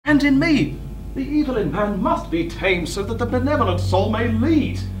and in me. The evil in man must be tamed so that the benevolent soul may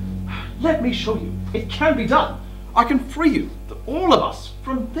lead. Let me show you. It can be done. I can free you, all of us,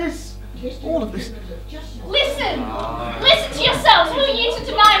 from this, all of this. Listen! Listen to yourselves! Who are you to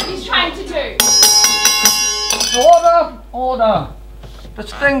deny what he's trying to do? Order! Order!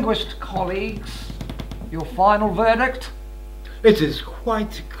 Distinguished colleagues, your final verdict? It is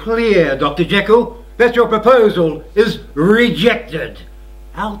quite clear, Dr. Jekyll, that your proposal is rejected.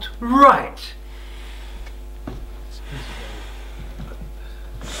 Outright.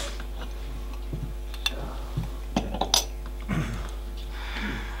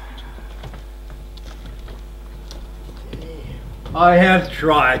 I have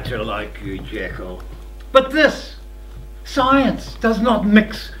tried to like you, Jekyll, but this science does not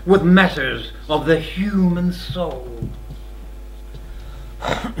mix with matters of the human soul.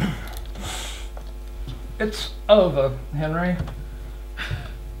 It's over, Henry.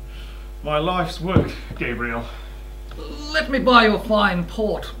 My life's work, Gabriel. Let me buy your fine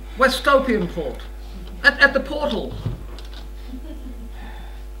port, Westopian port, at the portal.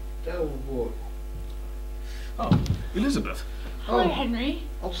 Oh, Elizabeth. Hello, Henry.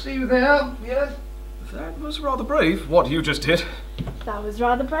 I'll see you there, yes? That was rather brave, what you just did. That was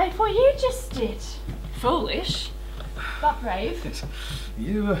rather brave what you just did. Foolish, but brave. Yes.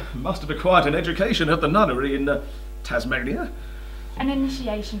 You must have acquired an education at the nunnery in Tasmania. An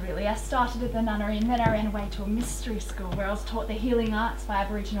initiation, really. I started at the nunnery and then I ran away to a mystery school where I was taught the healing arts by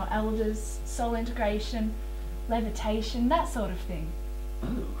Aboriginal elders, soul integration, levitation, that sort of thing.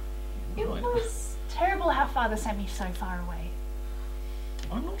 Oh, It right. was terrible how Father sent me so far away.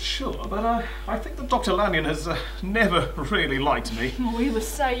 I'm not sure, but I think that Dr. Lanyon has never really liked me. We were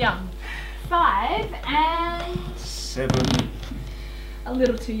so young. 5 and... 7. a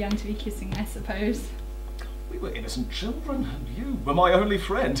little too young to be kissing, I suppose. We were innocent children, and you were my only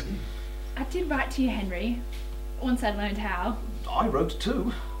friend. I did write to you, Henry, once I learned how. I wrote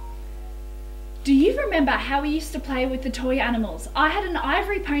too. Do you remember how we used to play with the toy animals? I had an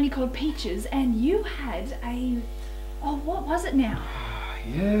ivory pony called Peaches, and you had a... oh, what was it now?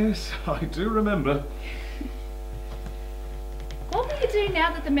 Yes, I do remember. What will you do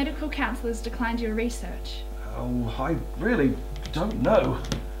now that the medical counsellors declined your research? Oh, I really don't know.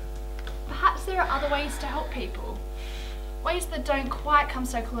 Perhaps there are other ways to help people. Ways that don't quite come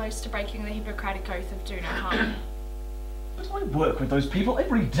so close to breaking the Hippocratic Oath of do no harm. But I work with those people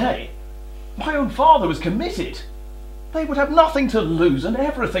every day. My own father was committed. They would have nothing to lose and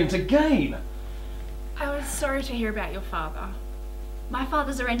everything to gain. I was sorry to hear about your father. My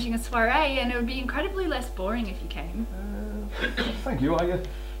father's arranging a soiree and it would be incredibly less boring if you came. Thank you. I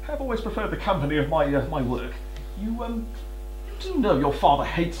have always preferred the company of my work. You do know your father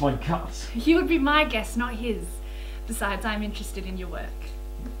hates my guts. You would be my guest, not his. Besides, I'm interested in your work.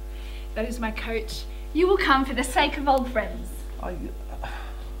 That is my coach. You will come for the sake of old friends. I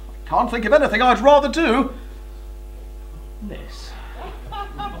can't think of anything I'd rather do. This.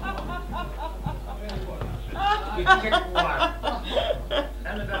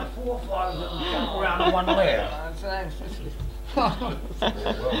 And about 4 or 5 of them jump around on one leg.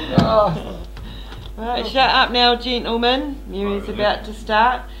 Right, shut up now, gentlemen. Mary's about to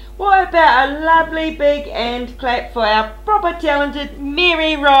start. What about a lovely big hand clap for our proper talented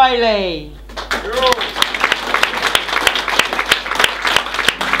Mary Riley?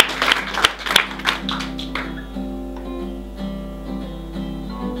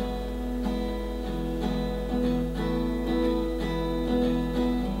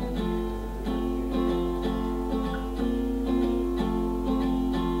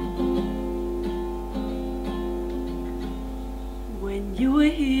 You were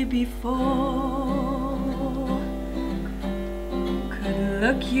here before, could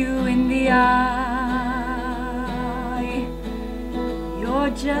look you in the eye.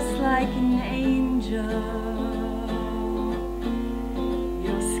 You're just like an angel.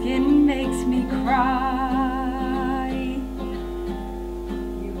 Your skin makes me cry.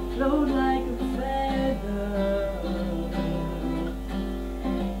 You float like a feather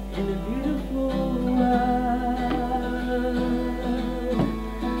in a beautiful world.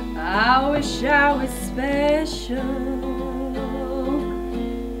 I wish I was special.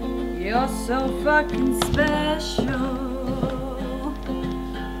 You're so fucking special.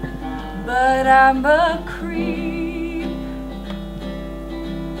 But I'm a creep.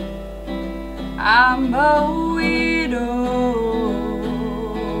 I'm a weirdo.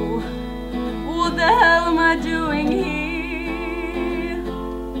 What the hell am I doing here?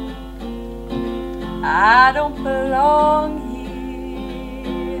 I don't belong here.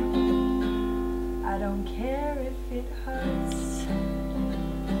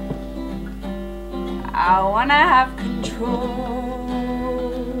 I wanna have control.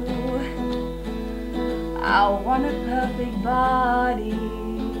 I want a perfect body.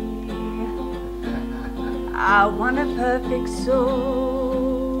 I want a perfect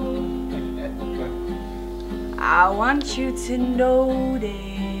soul. I want you to notice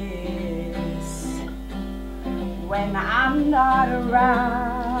when I'm not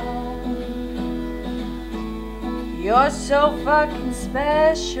around. You're so fucking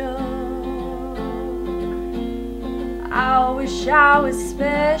special. I wish I was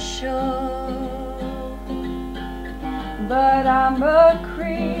special, but I'm a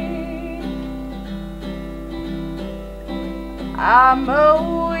creep. I'm a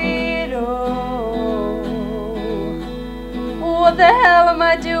widow. What the hell am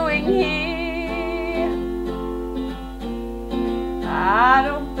I doing here? I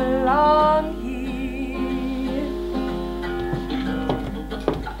don't belong here.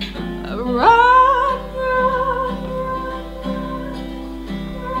 Run, run,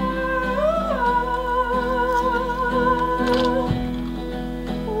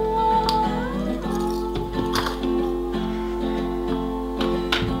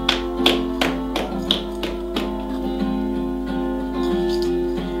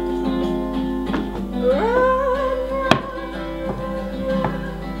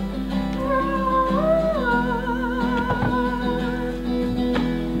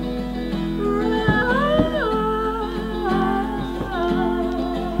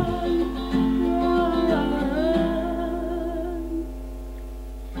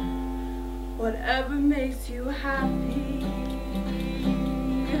 whatever makes you happy,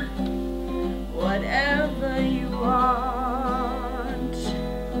 whatever you want.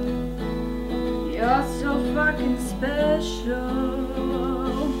 You're so fucking special.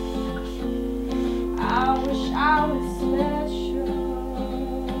 I wish I was special,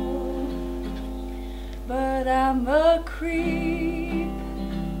 but I'm a creep.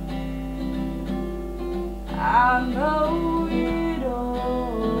 I'm a widow.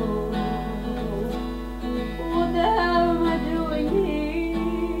 What the hell am I doing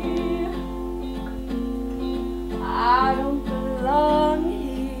here? I don't belong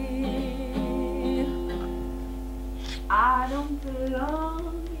here. I don't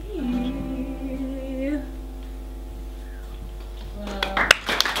belong here.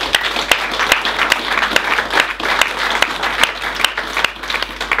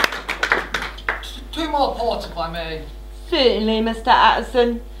 Two more ports, if I may. Certainly, Mr.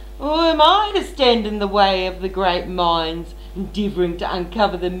 Utterson. Who am I to stand in the way of the great minds endeavouring to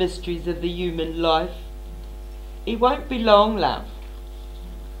uncover the mysteries of the human life? It won't be long, love.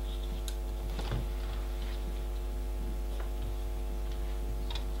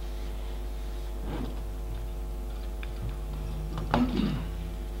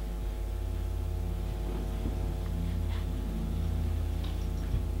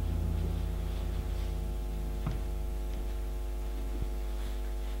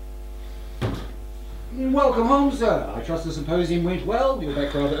 Welcome home, sir. I trust the symposium went well. You were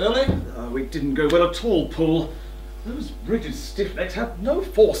back rather early. We didn't go well at all, Poole. Those rigid stiff-necks have no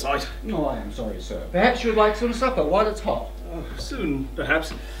foresight. Oh, I am sorry, sir. Perhaps you'd like some supper while it's hot. Soon,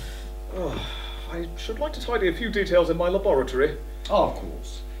 perhaps. I should like to tidy a few details in my laboratory. Of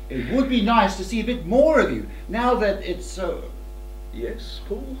course. It would be nice to see a bit more of you, now that it's Yes,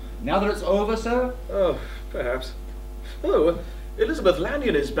 Poole? Now that it's over, sir? Oh, perhaps. Oh, Elizabeth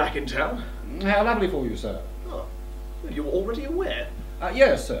Lanyon is back in town. How lovely for you, sir. Oh, you're already aware?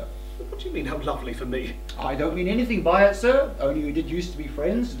 Yes, sir. What do you mean, how lovely for me? I don't mean anything by it, sir. Only you did used to be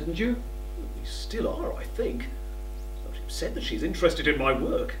friends, didn't you? We still are, I think. She said that she's interested in my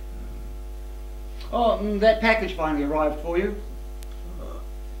work. Oh, that package finally arrived for you.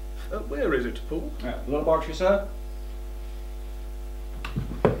 Where is it, Poole? The laboratory, sir.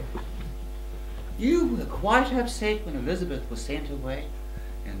 You were quite upset when Elizabeth was sent away,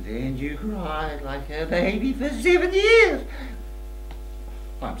 and then you cried like a baby for 7 years.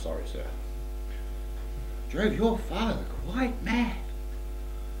 I'm sorry, sir. Drove your father quite mad.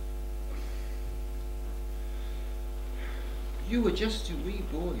 You were just a wee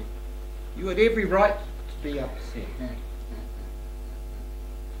boy. You had every right to be upset.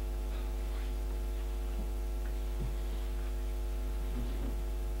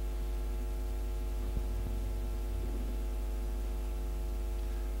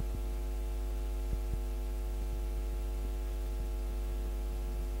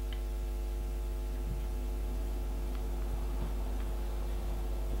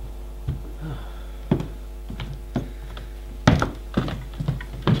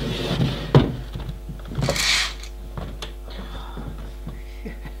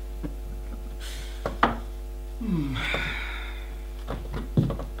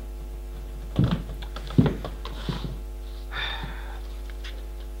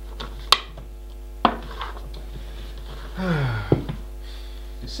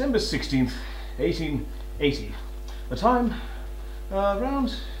 December 16th, 1880. The time,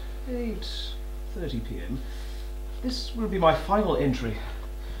 around 8:30 p.m. This will be my final entry.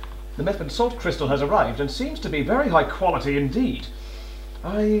 The method salt crystal has arrived and seems to be very high quality indeed.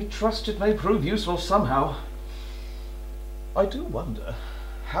 I trust it may prove useful somehow. I do wonder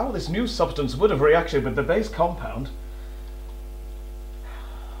how this new substance would have reacted with the base compound.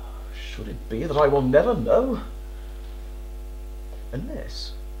 Should it be that I will never know?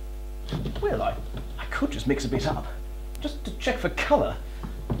 Unless... well, I could just mix a bit up, just to check for colour.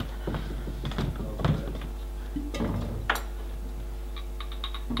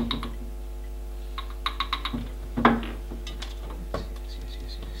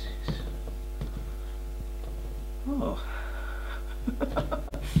 Oh.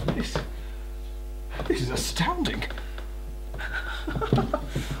 This is astounding.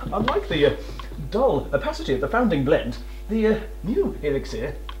 Unlike the dull opacity of the founding blend, the new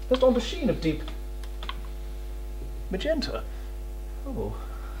elixir has donned a sheen of deep magenta. Oh,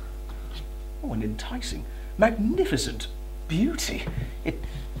 an enticing, magnificent beauty.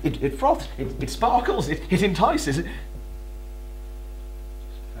 It froths, it sparkles, it entices.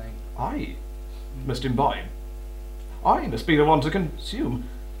 I must imbibe. I must be the one to consume.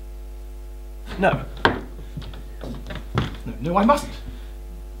 No, I mustn't.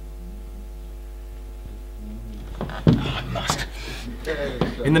 I must.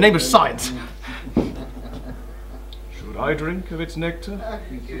 In the name of science. Should I drink of its nectar?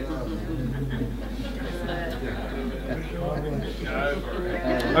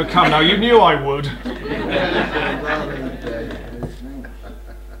 Oh, come now, you knew I would.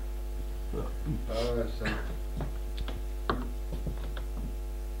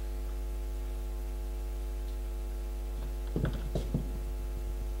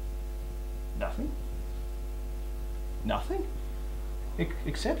 Nothing,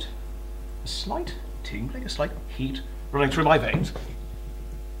 except a slight tingling, a slight heat running through my veins,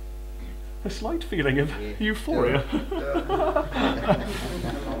 a slight feeling of euphoria.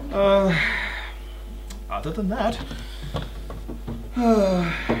 Other than that,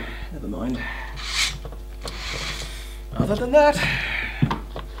 never mind. Other than that,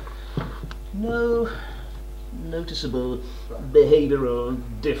 no noticeable behavioural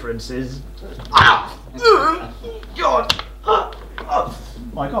differences. Ah! God!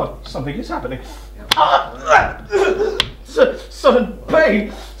 My God, something is happening. Sudden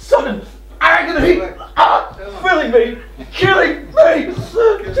pain, sudden agony, filling me, killing me.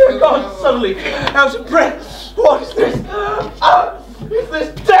 Dear God, suddenly out of breath. What is this? Is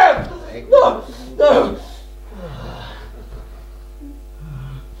this death? No, no.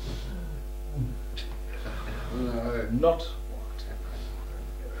 Not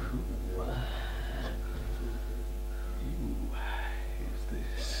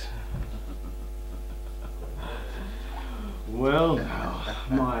well now,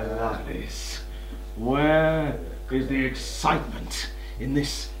 my lovelies, where is the excitement in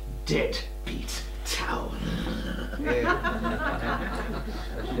this deadbeat town? I'll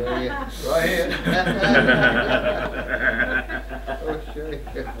show you. Right here. I'll show you.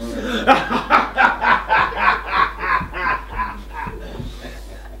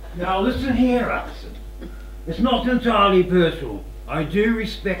 Now listen here, Utterson. It's not entirely personal. I do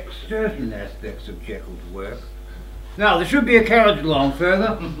respect certain aspects of Jekyll's work. Now, there should be a carriage along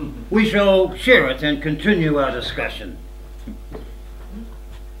further. We shall share it and continue our discussion.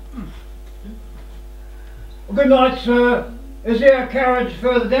 Good night, sir. Is there a carriage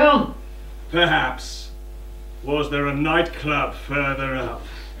further down? Perhaps. Was there a nightclub further up?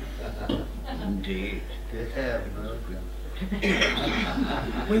 Indeed.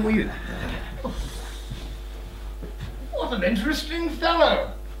 Where were you? What an interesting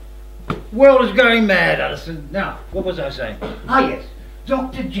fellow! World is going mad, Utterson. Now, what was I saying? Ah, yes.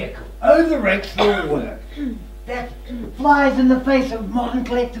 Dr. Jekyll overrates the work. That flies in the face of modern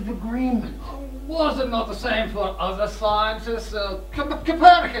collective agreement. Was it not the same for other scientists?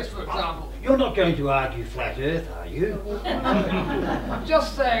 Copernicus, for example. You're not going to argue flat Earth, are you? I'm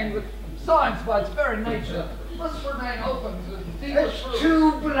just saying that science, by its very nature, must remain open to deeper It's truth.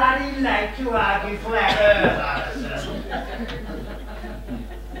 too bloody late to argue flat Earth, Utterson.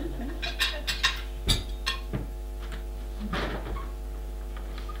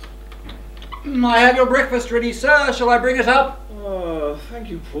 I have your breakfast ready, sir. Shall I bring it up? Oh, thank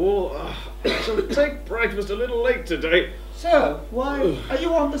you, Paul. I shall take breakfast a little late today. Sir, why are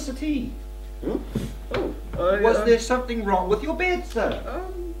you on the settee? Was there something wrong with your bed, sir?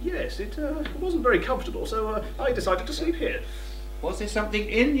 Yes, it wasn't very comfortable, so I decided to sleep here. Was there something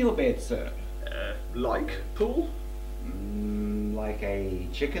in your bed, sir? Like, Poole? Like a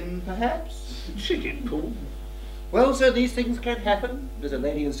chicken, perhaps? Chicken, Poole. Well, sir, these things can happen. There's a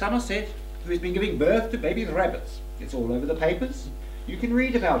lady in Somerset who has been giving birth to baby rabbits. It's all over the papers. You can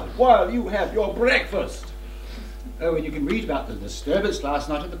read about it while you have your breakfast. Oh, and you can read about the disturbance last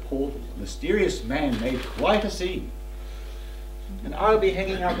night at the portal. A mysterious man made quite a scene. And I'll be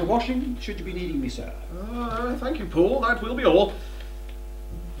hanging out the washing, should you be needing me, sir. Thank you, Poole. That will be all.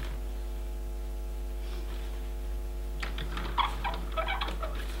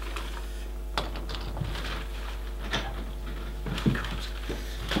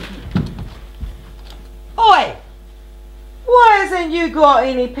 Oi! Why hasn't you got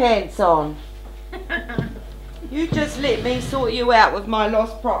any pants on? You just let me sort you out with my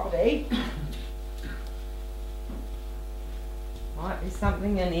lost property. Might be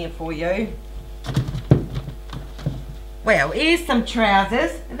something in here for you. Well, here's some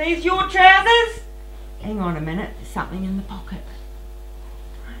trousers. Are these your trousers? Hang on a minute, there's something in the pocket.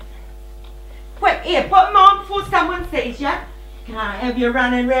 Quick, here, put them on before someone sees you. Can't have you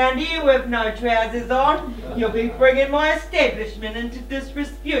running round here with no trousers on. You'll be bringing my establishment into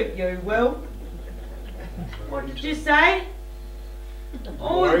disrepute, you will. What did you say?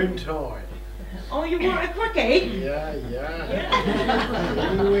 Won't I? Oh, you want a quickie? Yeah.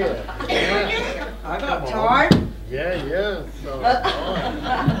 Anywhere. Yeah. I got time. Yeah. So,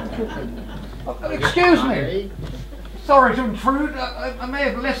 Excuse me. Sorry to intrude. I may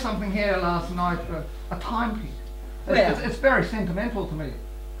have left something here last night. A timepiece. It's very sentimental to me.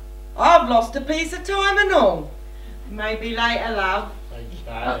 I've lost a piece of time and all. Maybe later, love.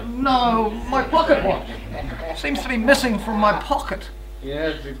 No, my pocket watch. Seems to be missing from my pocket.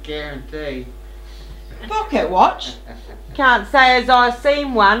 yes, a guarantee. Pocket watch? Can't say as I've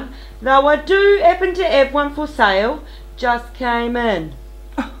seen one, though I do happen to have one for sale. Just came in.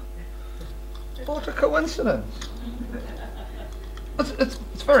 What a coincidence.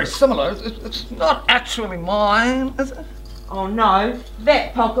 It's very similar. It's not actually mine, is it? Oh no,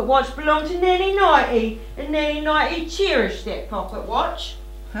 that pocket watch belonged to Nanny Nighty, and Nanny Nighty cherished that pocket watch.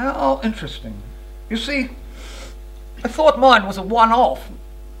 How interesting. You see, I thought mine was a one-off.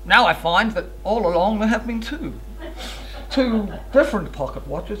 Now I find that all along there have been two. Two different pocket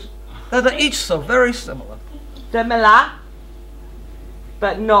watches that are each so very similar. Similar,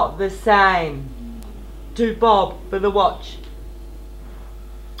 but not the same. To Bob for the watch.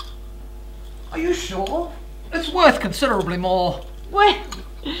 Are you sure? It's worth considerably more. Well,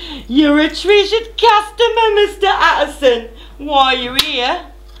 you're a treasured customer, Mr. Utterson. Why are you here?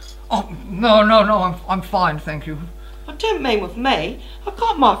 Oh, no, I'm fine, thank you. I don't mean with me. I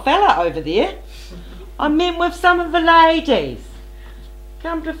got my fella over there. I meant with some of the ladies.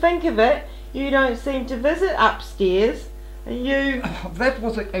 Come to think of it, you don't seem to visit upstairs. And you... That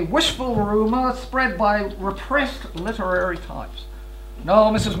was a wishful rumour spread by repressed literary types.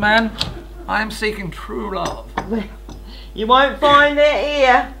 No, Mrs. Mann, I am seeking true love. Well, you won't find that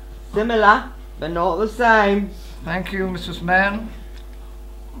here. Similar, but not the same. Thank you, Mrs. Mann.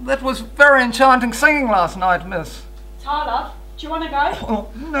 That was very enchanting singing last night, miss. Tyler, do you want to go? Oh,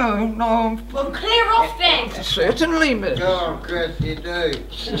 no. Well, clear off then. Certainly, miss. Oh, Chris, you do.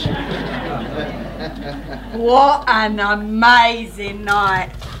 What an amazing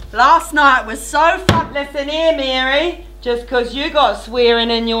night. Last night was so fun. Listen here, Mary. Just 'cause you got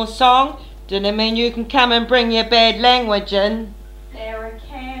swearing in your song, didn't mean you can come and bring your bad language in. They're a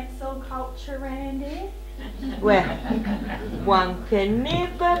cancel culture, Randy. Well, one can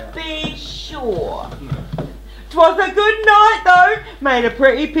never be sure. 'Twas a good night though. Made a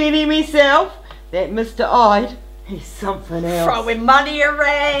pretty penny myself. That Mr. Hyde, he's something else. Throwing money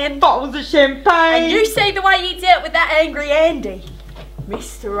around. Bottles of champagne. And you see the way he dealt with that angry Andy.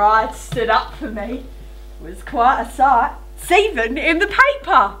 Mr. Hyde stood up for me. It was quite a sight. It's even in the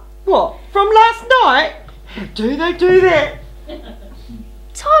paper. What, from last night? How do they do that?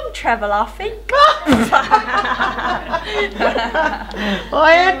 Time travel, I think.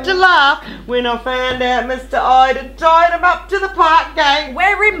 I had to laugh when I found out Mr. Hyde had tied him up to the park gate.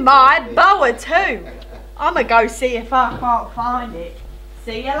 Wearing my boa too. I'ma go see if I can't find it.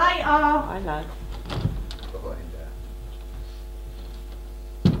 See you later. I know.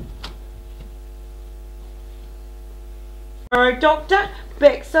 Hello, Doctor.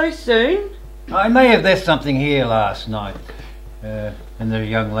 Back so soon? I may have left something here last night, in the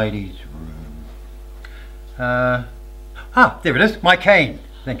young lady's room. There it is, my cane.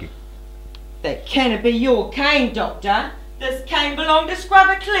 Thank you. That cannot be your cane, Doctor. This cane belonged to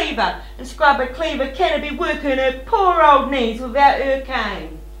Scrubber Cleaver, and Scrubber Cleaver cannot be working her poor old knees without her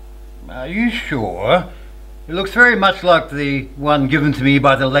cane. Are you sure? It looks very much like the one given to me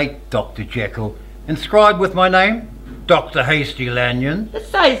by the late Dr. Jekyll, inscribed with my name, Dr. Hastie, Lanyon. It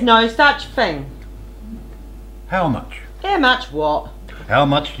says no such thing. How much? How much what? How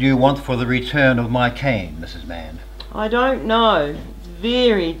much do you want for the return of my cane, Mrs. Mann? I don't know. It's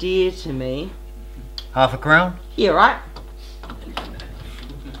very dear to me. Half a crown? Here, right?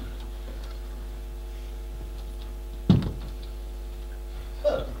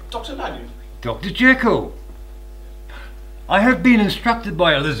 Dr. Lanyon. Dr. Jekyll. I have been instructed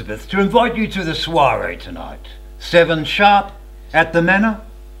by Elizabeth to invite you to the soiree tonight. 7 sharp at the Manor.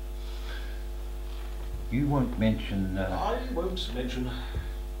 You won't mention... I won't mention.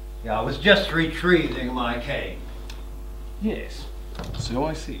 Yeah, I was just retrieving my cane. Yes, so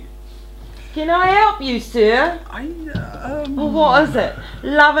I see. Can I help you, sir? Oh, what is it?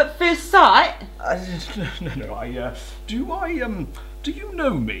 Love at first sight? Do you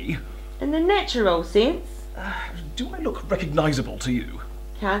know me? In the natural sense? Do I look recognisable to you?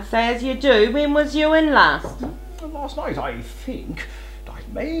 Can't say as you do. When was you in last? Last night, I think. I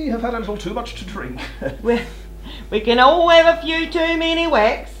may have had a little too much to drink. Well, we can all have a few too many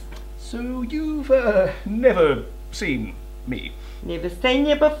whacks. So you've never seen me? Never seen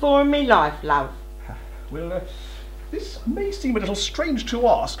you before in me life, love. Well, this may seem a little strange to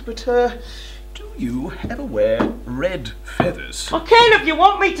ask, but do you ever wear red feathers? I can if you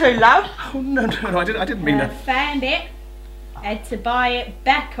want me to, love. Oh, no, I didn't mean that. Found it. Had to buy it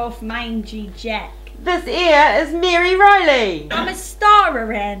back off Mangy Jack. This here is Mary Riley. I'm a star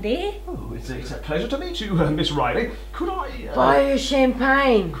around here. Oh, it's a pleasure to meet you, Miss Riley. Could I... Buy you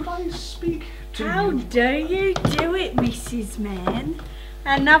champagne. Could I speak to How you? do you do it, Mrs. Mann?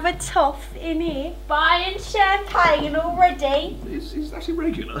 Another toff in here. Buying champagne already. Is that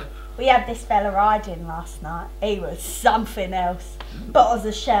irregular? We had this fella riding last night. He was something else. Bottles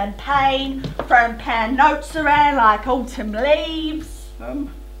of champagne, throwing pound notes around like autumn leaves.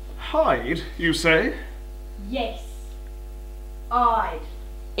 Hyde, you say? Yes. Hyde.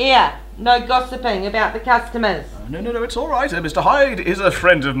 Here, no gossiping about the customers. No, it's all right. Mr. Hyde is a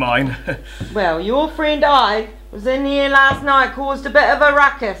friend of mine. Well, your friend Hyde was in here last night, caused a bit of a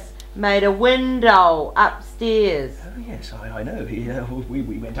ruckus, made a window upstairs. Oh, yes, I know.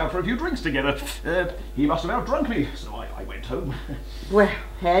 We went out for a few drinks together. He must have outdrunk me, so I went home. Well,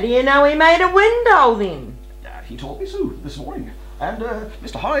 how do you know he made a window then? He told me so this morning. And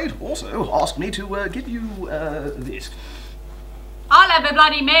Mr. Hyde also asked me to give you this. I'll have a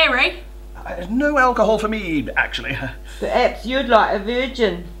Bloody Mary. No alcohol for me, actually. Perhaps you'd like a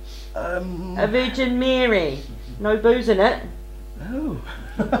virgin. A Virgin Mary. No booze in it. Oh.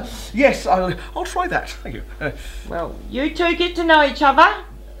 Yes, I'll try that. Thank you. Well, you two get to know each other.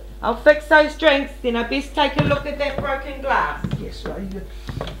 I'll fix those drinks, then I best take a look at that broken glass. Yes, would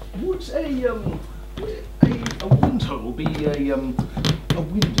a window be a window?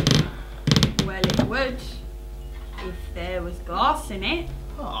 Well, it would. If there was glass in it.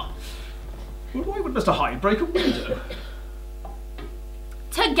 Ah. Well, why would Mr. Hyde break a window?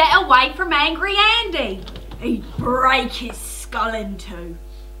 To get away from Angry Andy. He'd break his skull in two.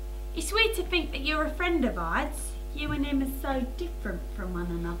 It's weird to think that you're a friend of Hyde's. You and him are so different from one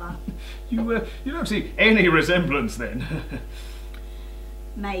another. You don't see any resemblance then?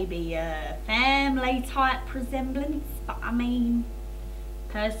 Maybe a family type resemblance, but I mean,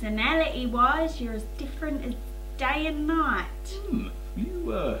 personality-wise, you're as different as day and night.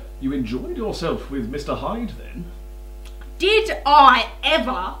 You enjoyed yourself with Mr. Hyde then? Did I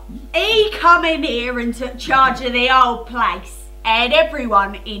ever? He come in here and took charge of the old place. Had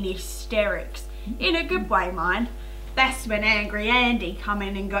everyone in hysterics. In a good way, mind. That's when Angry Andy come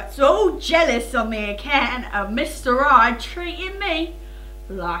in and got so jealous on the account of Mr. Hyde treating me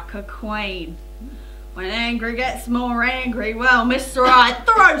like a queen. When Angry gets more angry, well, Mr. Hyde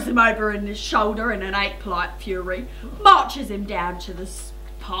throws him over in his shoulder in an ape-like fury, marches him down to the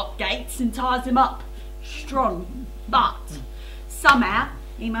park gates and ties him up. Strong, but somehow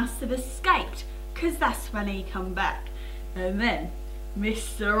he must have escaped, 'cause that's when he come back. And then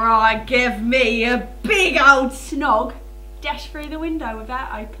Mr. Hyde gave me a big old snog, dashed through the window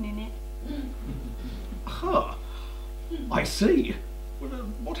without opening it. Huh. I see.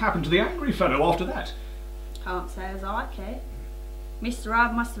 Well, what happened to the angry fellow after that? Can't say as I care. Mr.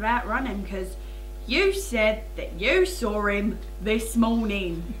 Hyde must have outrun him, 'cause you said that you saw him this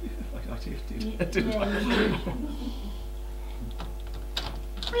morning. I did.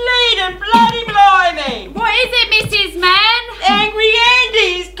 Bleeding bloody blimey! What is it, Mrs. Mann? Angry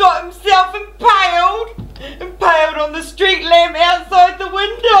Andy's got himself impaled on the street lamp outside the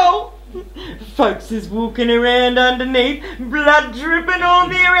window. Folks is walking around underneath, blood dripping on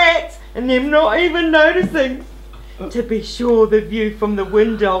their hats, and them not even noticing. To be sure, the view from the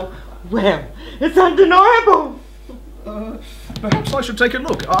window, well, it's undeniable. Perhaps I should take a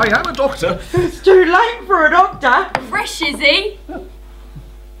look. I am a doctor. It's too late for a doctor. Fresh, is he?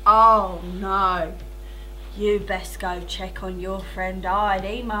 Oh no. You best go check on your friend Hyde.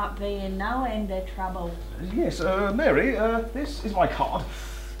 He might be in no end of trouble. Yes, Mary, this is my card.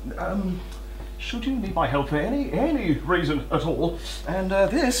 Should you need my help for any reason at all, and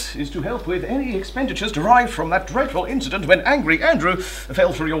this is to help with any expenditures derived from that dreadful incident when angry Andrew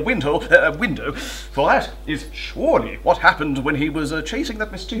fell through your window, for that is surely what happened when he was chasing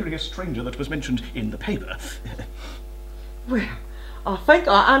that mysterious stranger that was mentioned in the paper. Well, I think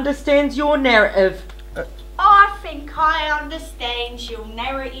I understand your narrative. I think I understand your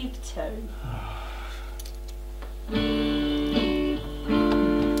narrative too.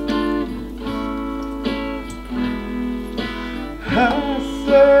 I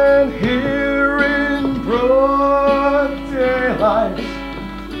stand here in broad daylight,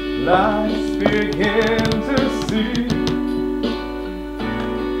 lights begin to see,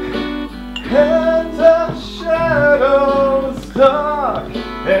 and the shadows dark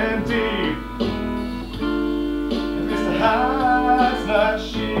and deep, and Mr. Hyde's not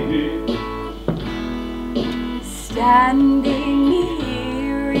she. Standing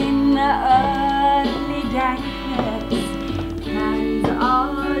here in the early darkness, hands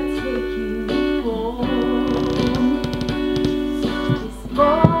are taking form. His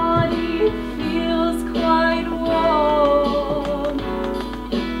body feels quite warm,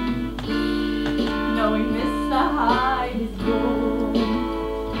 knowing Mr. Hyde is born.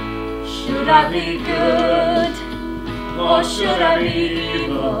 Should I be good or should I be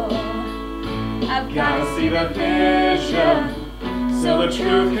evil? I've gotta see the vision so the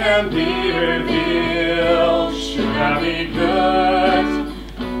truth can be revealed. Should I be good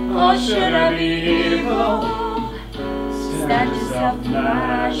or should I be evil? Stand yourself in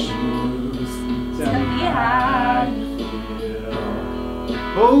my shoes, tell me how you feel.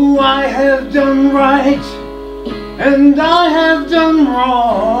 Oh, I have done right and I have done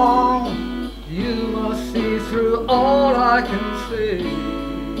wrong. You must see through all I can see.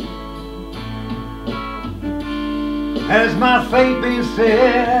 Has my fate been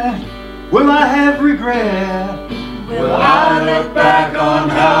said? Will I have regret? Will I look back on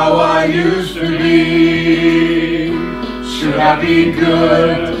how I used to be? Should I be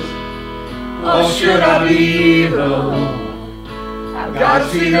good or should I be evil? I've got to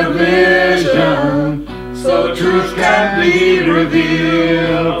see the vision so the truth can be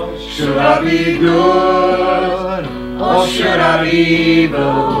revealed. Should I be good or should I be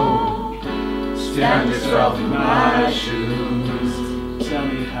evil? Stand yourself in my shoes, tell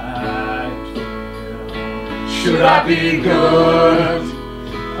me how you feel. Should I be good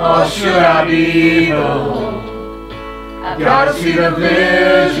or should I be evil? I've got to see the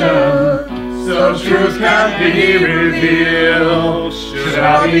vision so truth can be revealed. Should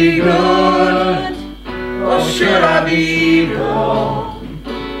I be good or should I be evil?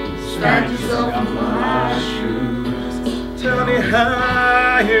 Stand yourself in my shoes, tell me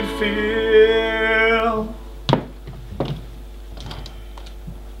how you feel.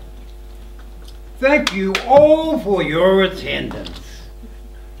 Thank you all for your attendance.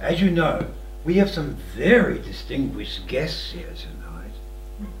 As you know, we have some very distinguished guests here tonight.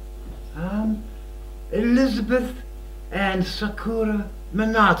 Elizabeth and Sakura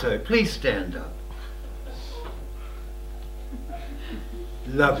Minato, please stand up.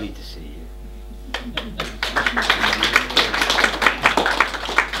 Lovely to see you.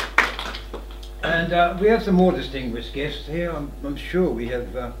 And we have some more distinguished guests here. I'm sure we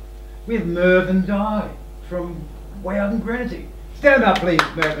have Merv and Di from way out in Grenady. Stand up, please,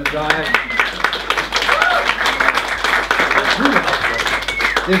 Merv and Di.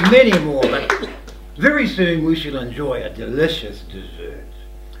 There's many more, but very soon we shall enjoy a delicious dessert.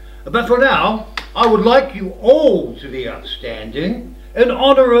 But for now, I would like you all to be upstanding in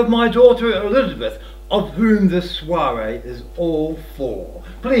honour of my daughter Elizabeth, of whom this soiree is all for.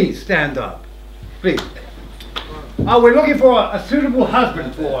 Please stand up. Please. We're looking for a suitable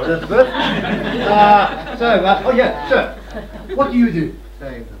husband for Elizabeth. Oh yeah, sir. What do you do?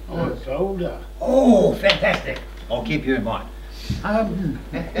 Oh, soldier. Oh, fantastic. I'll keep you in mind.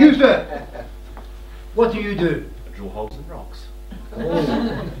 You, sir. What do you do? I draw holes in rocks.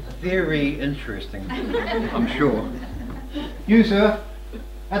 Oh, very interesting, I'm sure. You, sir,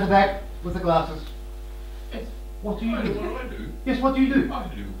 at the back with the glasses. Yes. What do you do? What do I do? Yes, what do you do? I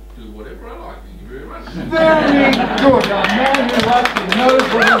do whatever I like. Thank you very much. Very good. A man who likes to knows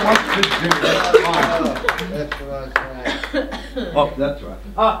what he wants to do. That's what I say. Oh, that's right.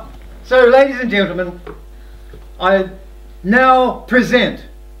 So, ladies and gentlemen, I now present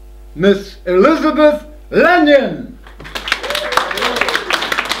Miss Elizabeth Lanyon.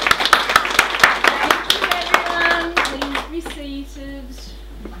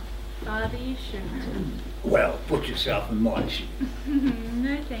 yourself and mind you.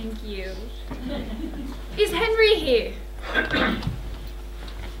 No, thank you. Is Henry here?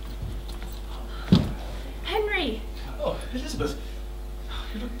 Henry! Oh, Elizabeth,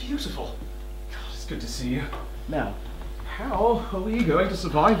 you look beautiful. God, it's good to see you. Now, how are we going to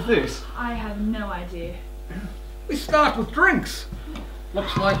survive this? I have no idea. We start with drinks.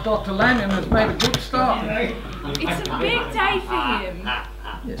 Looks like Dr. Lanyon has made a good start. It's a big day for him.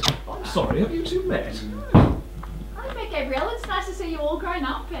 Yes. I'm sorry, have you two met? I met Gabriel. It's nice to see you all grown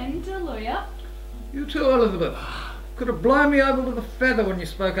up and a lawyer. You too, Elizabeth. Could have blown me over with a feather when you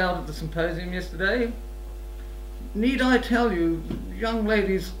spoke out at the symposium yesterday. Need I tell you, young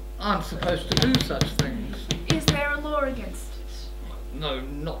ladies aren't supposed to do such things? Is there a law against it? No,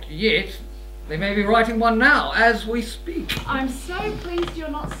 not yet. They may be writing one now, as we speak. I'm so pleased you're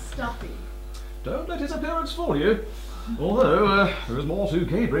not stuffy. Don't let his appearance fool you. Although, there is more to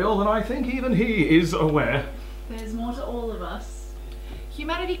Gabriel than I think even he is aware. There's more to all of us.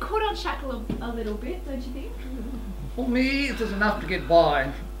 Humanity could unshackle a little bit, don't you think? For me, it is enough to get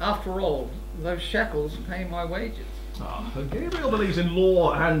by. After all, those shackles pay my wages. Gabriel believes in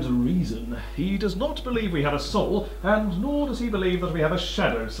law and reason. He does not believe we have a soul, and nor does he believe that we have a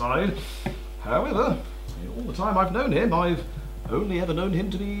shadow side. However, in all the time I've known him, I've only ever known him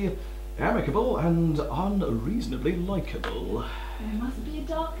to be amicable and unreasonably likeable. There must be a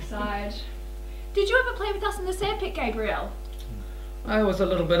dark side. Did you ever play with us in the sandpit, Gabriel? I was a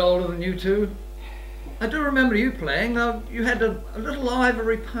little bit older than you two. I do remember you playing. You had a little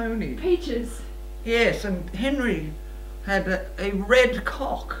ivory pony. Peaches. Yes, and Henry had a red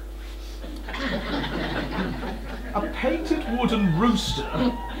cock. A painted wooden rooster.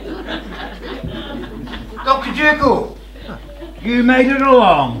 Dr. Jekyll, you made it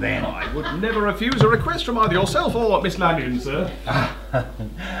along then. I would never refuse a request from either yourself or Miss Lanyon, sir.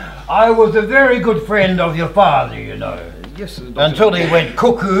 I was a very good friend of your father, you know. Yes, sir. Dr. Until he went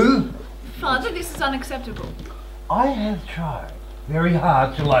cuckoo. Father, this is unacceptable. I have tried very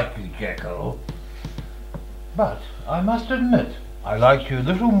hard to like you, Jekyll. But I must admit, I liked you a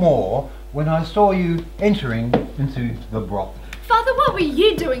little more when I saw you entering into the brothel. Father, what were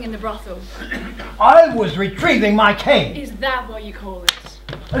you doing in the brothel? I was retrieving my cane. Is that what you call it?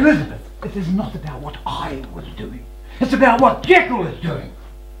 Elizabeth, it is not about what I was doing. It's about what Jekyll is doing.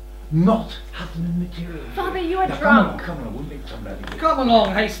 Not husband material. Father, you are Now, drunk. Come on, we'll make some ready. Come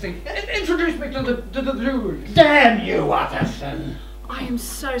along, Hastie. Introduce me to the jury. Damn you, Utterson. I am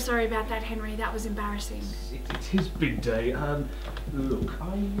so sorry about that, Henry. That was embarrassing. It's his big day. Look,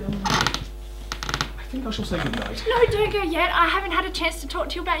 I think I shall say goodnight. No, don't go yet. I haven't had a chance to talk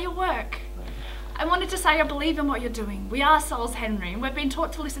to you about your work. I wanted to say I believe in what you're doing. We are souls, Henry, and we've been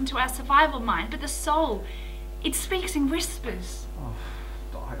taught to listen to our survival mind, but the soul, it speaks in whispers. Oh,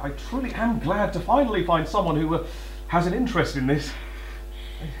 I truly am glad to finally find someone who has an interest in this.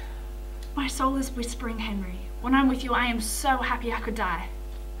 My soul is whispering, Henry. When I'm with you, I am so happy I could die.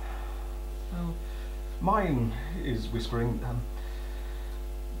 Well, mine is whispering,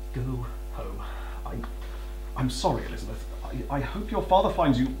 go home. I'm sorry, Elizabeth. I hope your father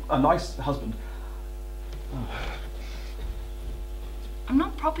finds you a nice husband. I'm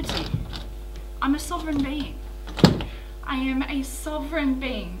not property. I'm a sovereign being. I am a sovereign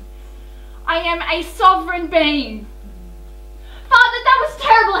being. I am a sovereign being. Father, that was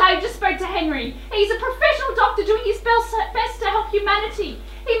terrible how you just spoke to Henry. He's a professional doctor doing his best to help humanity.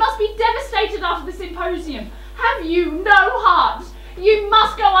 He must be devastated after the symposium. Have you no heart? You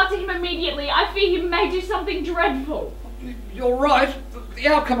must go after him immediately. I fear he may do something dreadful. You're right. The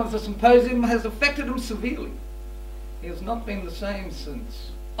outcome of the symposium has affected him severely. He has not been the same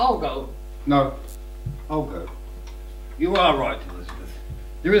since. I'll go. No, I'll go. You are right, Elizabeth.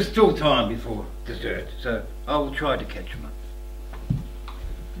 There is still time before dessert, so I will try to catch him up.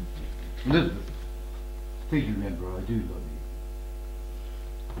 Elizabeth, please remember I do love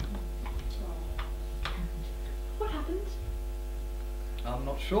you. What happened? I'm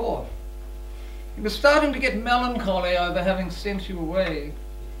not sure. He was starting to get melancholy over having sent you away.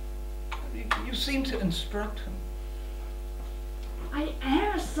 You seem to instruct him. I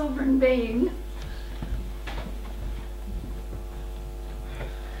am a sovereign being.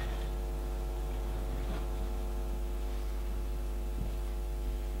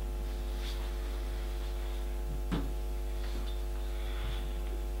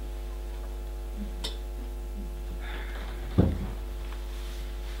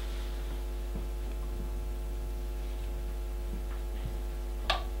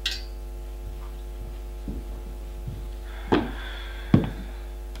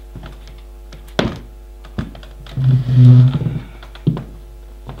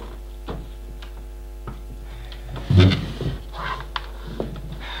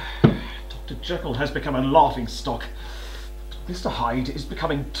 Jekyll has become a laughing stock. Mr. Hyde is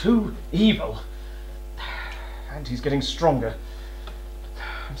becoming too evil. And he's getting stronger.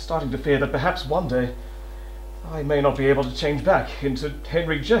 I'm starting to fear that perhaps one day I may not be able to change back into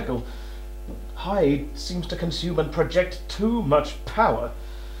Henry Jekyll. Hyde seems to consume and project too much power.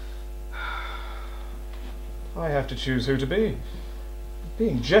 I have to choose who to be.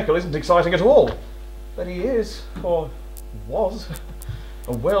 Being Jekyll isn't exciting at all, but he is, or was,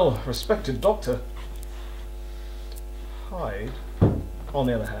 a well-respected doctor. Hyde, on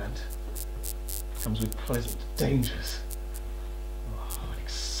the other hand, comes with pleasant dangers. Oh,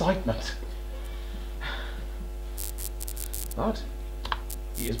 excitement. But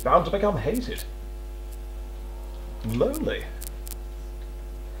he is bound to become hated. Lonely.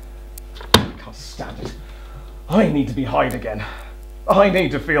 I can't stand it. I need to be Hyde again. I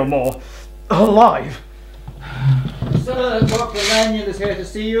need to feel more alive. Sir, Dr. Lanyon is here to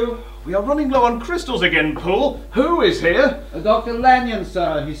see you. We are running low on crystals again, Poole. Who is here? Dr. Lanyon,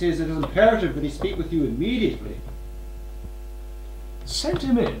 sir. He says it is imperative that he speak with you immediately. Send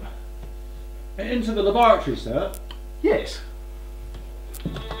him in. Into the laboratory, sir. Yes.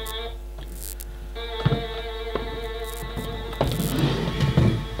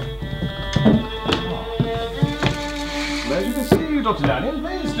 Pleasure to see you, Dr. Lanyon.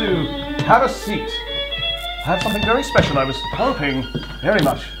 Please do have a seat. I have something very special I was hoping very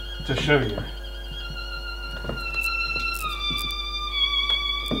much to show you.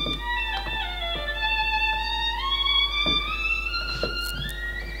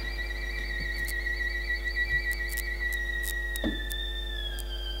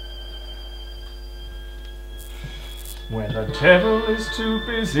 When the devil is too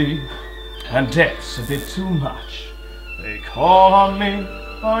busy and death's a bit too much, they call on me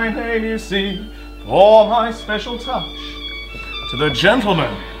by name, you see, for my special touch. To the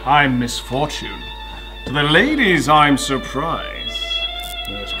gentlemen, I'm misfortune. To the ladies, I'm surprise.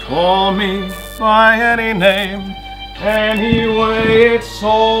 But call me by any name, anyway, it's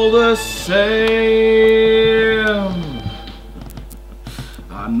all the same.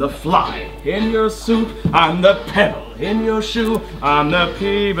 I'm the fly in your soup, I'm the pebble in your shoe, I'm the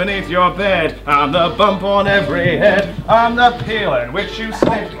pea beneath your bed, I'm the bump on every head, I'm the pill in which you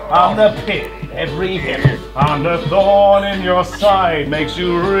slip, I'm the pin in every hip, I'm the thorn in your side, makes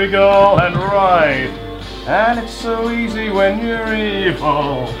you wriggle and writhe, and it's so easy when you're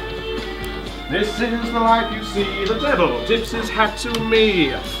evil. This is the life you see, the devil tips his hat to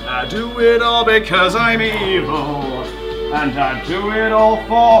me, I do it all because I'm evil. And I do it all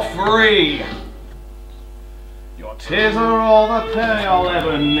for free. Your tears are all the pay I'll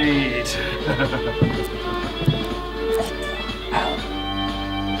ever need.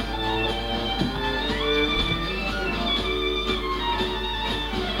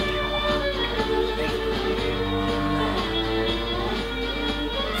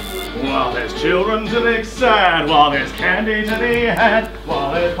 While there's children to make sad, while there's candy to be had,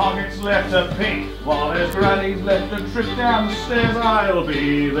 while there's pockets left to pick, while there's grannies left to trip down the stairs, I'll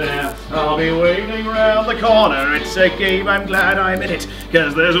be there. I'll be waiting round the corner. It's a game, I'm glad I'm in it,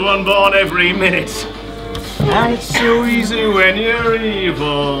 'cause there's one born every minute. And it's so easy when you're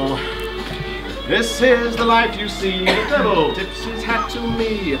evil. This is the life you see. The devil tips his hat to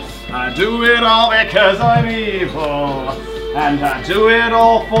me. I do it all because I'm evil. And I do it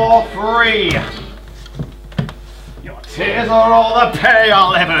all for free. Your tears are all the pay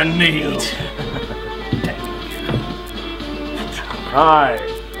I'll ever need. I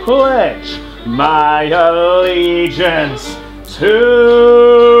pledge my allegiance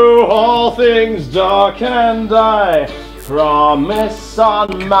to all things dark and I promise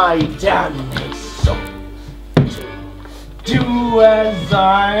on my damned soul to do as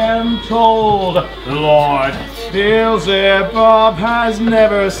I am told. Lord Beelzebub has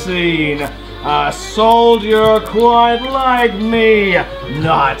never seen a soldier quite like me.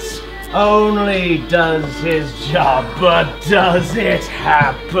 Not only does his job, but does it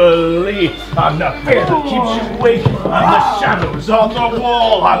happily. I'm the fear that keeps you awake. I'm the shadows on the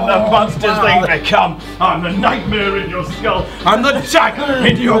wall. I'm the monsters they become. I'm the nightmare in your skull. I'm the jack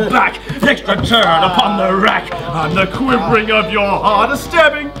in your back. Extra turn upon the rack. I'm the quivering of your heart. A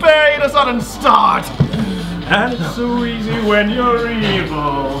stabbing pain, a sudden start. And it's so easy when you're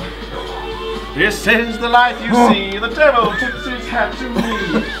evil. This is the life you see. The devil tips his hat to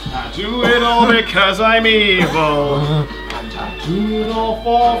me. I do it all because I'm evil. And I do it all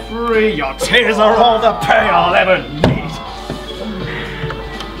for free. Your tears are all the pay I'll ever need.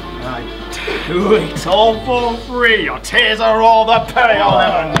 I do it all for free. Your tears are all the pay I'll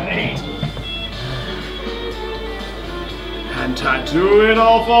ever need. And And to do it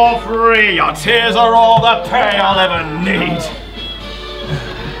all for free, your tears are all the pay I'll ever need.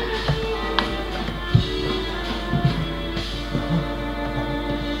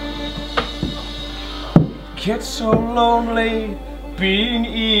 Get so lonely being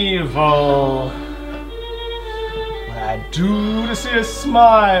evil. What I'd do to see a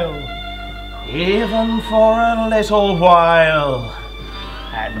smile, even for a little while.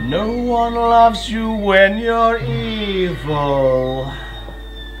 And no one loves you when you're evil.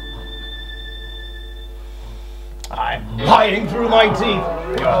 I'm lying through my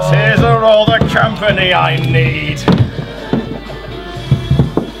teeth. Your tears are all the company I need.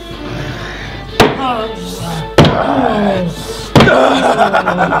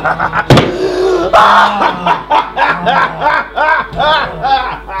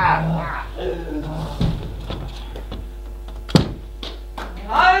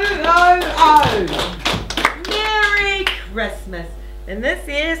 Merry Christmas. And this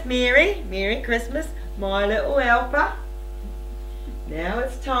here's Mary. Merry Christmas, my little helper. Now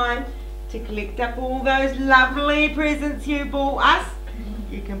it's time to collect up all those lovely presents you bought us.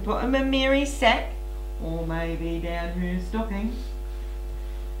 You can put them in Mary's sack, or maybe down her stocking.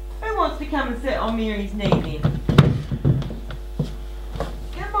 Who wants to come and sit on Mary's knee then?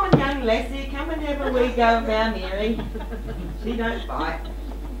 Come on, young lassie, come and have a wee go about Mary. She don't bite.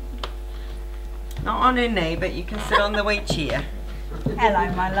 Not on her knee, but you can sit on the wee chair. Hello,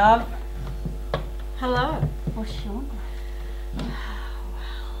 my love. Hello. What's your name?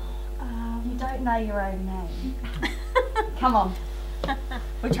 You don't know your own name. Come on.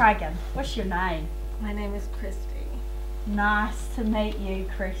 We'll try again. What's your name? My name is Christy. Nice to meet you,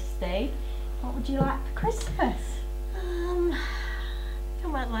 Christy. What would you like for Christmas? I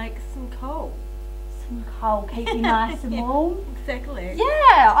might like some coal. Some coal, keep you nice and warm. Exactly.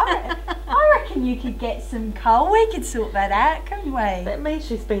 Yeah, I reckon you could get some coal. We could sort that out, couldn't we? That means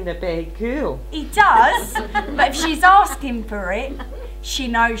she's been a bad girl. He does, but if she's asking for it, she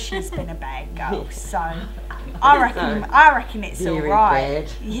knows she's been a bad girl. So I reckon it's all right.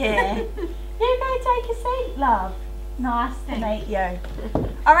 Bad. Yeah. You go take a seat, love. Nice to meet you.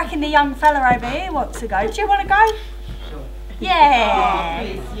 I reckon the young fella over here wants to go. Do you want to go? Yeah.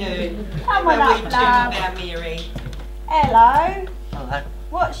 Oh, bless you. Come on up, love. About Mary. Hello. Hello.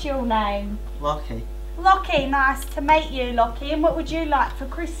 What's your name? Lockie. Lockie, nice to meet you, Lockie. And what would you like for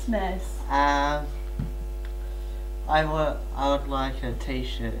Christmas? I would like a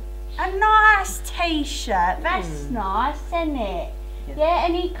t-shirt. A nice t-shirt. That's nice, isn't it? Yeah,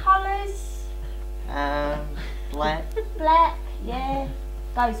 any colours? Black. Black, yeah.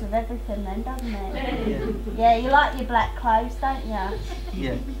 Goes with everything then, doesn't it? Yeah, you like your black clothes, don't you?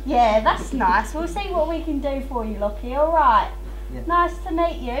 Yeah. Yeah, that's nice. We'll see what we can do for you, Lockie, alright? Yeah. Nice to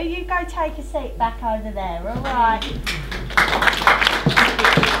meet you. You go take a seat back over there, alright?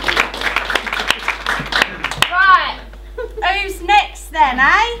 Right, who's next then,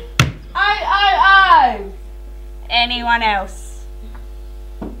 eh? Oh. Anyone else?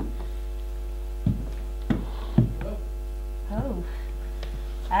 Oh.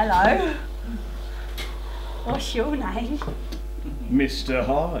 Hello. What's your name? Mr.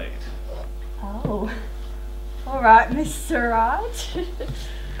 Hyde. Oh. Alright, Mr. Hyde.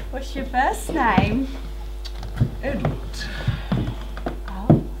 What's your first name? Edward.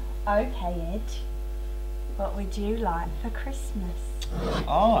 Oh, okay, Ed. What would you like for Christmas?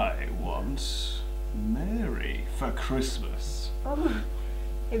 I want Mary for Christmas. Oh,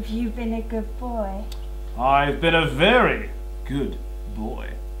 have you been a good boy? I've been a very good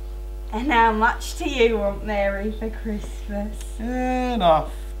boy. And how much do you want Mary for Christmas?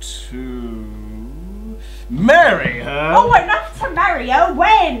 Enough to marry her. Oh, enough to marry her?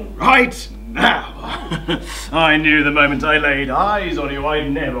 When? Right now. I knew the moment I laid eyes on you I'd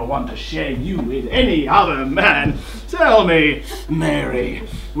never want to share you with any other man. Tell me, Mary,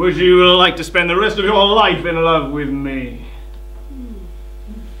 would you like to spend the rest of your life in love with me?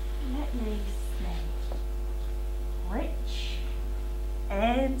 Let me see. Rich,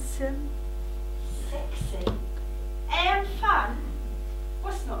 handsome, sexy, and fun.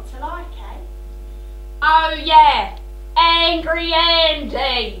 What's not to like, eh? Oh yeah, Angry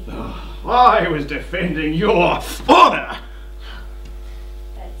Andy. I was defending your honour.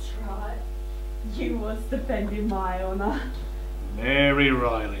 That's right. You was defending my honour. Mary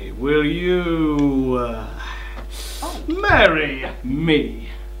Riley, will you marry me?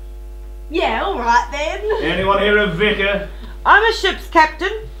 Yeah, all right then. Anyone here a vicar? I'm a ship's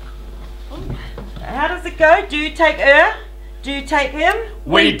captain. How does it go? Do you take her? Do you take him?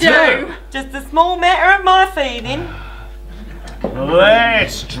 We do. Just a small matter of my fee then.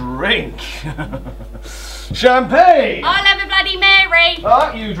 Let's drink. Champagne! I'll have a bloody Mary.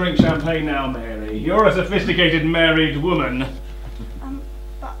 Ah, you drink champagne now, Mary. You're a sophisticated married woman.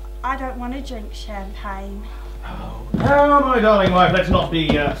 But I don't want to drink champagne. Now, my darling wife, let's not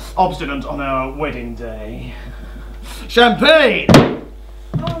be obstinate on our wedding day. Champagne!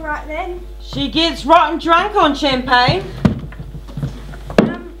 All right then. She gets rotten drunk on champagne.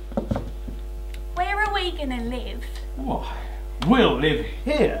 Where are we gonna live? Why, we'll live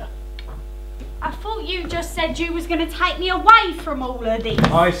here. I thought you just said you was gonna take me away from all of this.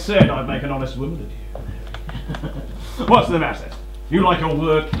 I said I'd make an honest woman of you, Mary. What's the matter? You like your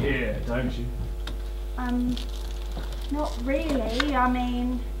work here, don't you? Not really. I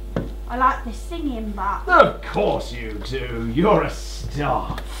mean, I like the singing, but... Of course you do. You're a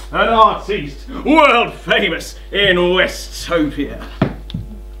star. An artiste. World famous in Westopia.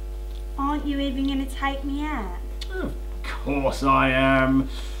 Aren't you even going to take me out? Of course I am.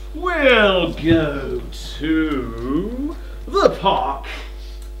 We'll go to the park.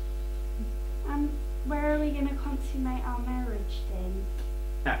 Where are we going to consummate our marriage then?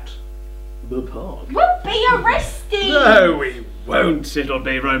 At the park. We'll be arrested! No, we won't. It'll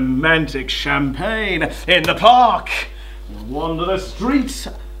be romantic champagne in the park. We'll wander the streets.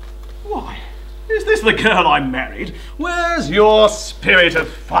 Why, is this the girl I married? Where's your spirit of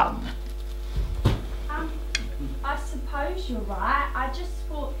fun? I suppose you're right. I just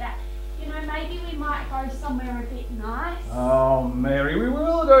thought that, you know, maybe we might go somewhere a bit nice. Oh, Mary, we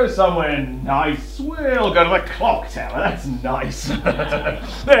will go somewhere nice. We'll go to the clock tower. That's nice.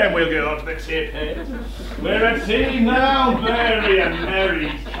 Then we'll go on to the tip head. We're at tea now, Mary, a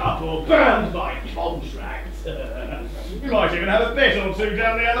married couple, bound by contract. We might even have a bet or two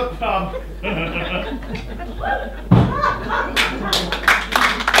down the other pub.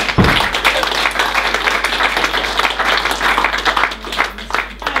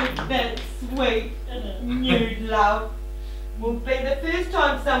 That's sweet. Nude love. Will be the first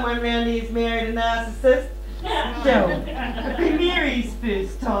time someone round here's married a narcissist. Still, it'll be Mary's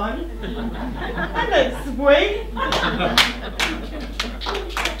first time. Isn't it sweet?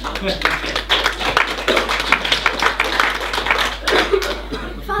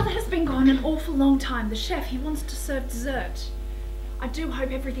 Father has been gone an awful long time. The chef, he wants to serve dessert. I do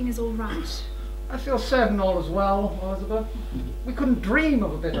hope everything is all right. I feel certain all is well, Elizabeth. We couldn't dream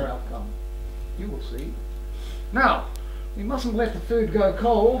of a better outcome. You will see. Now, we mustn't let the food go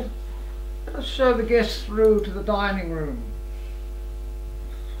cold. Let us show the guests through to the dining room.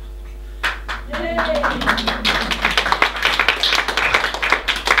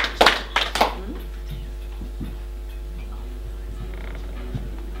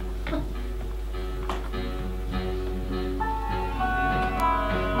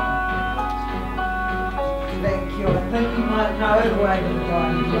 Thank you. I think you might know the way to the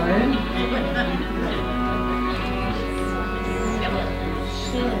dining room.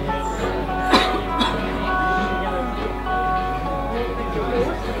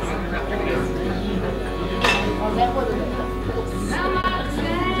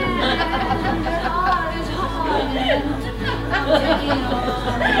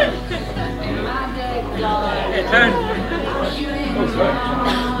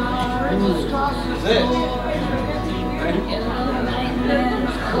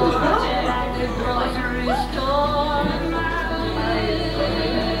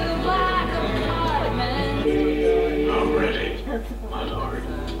 I'm ready, my lord.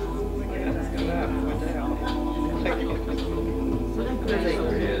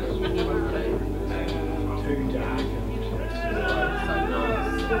 Too dark.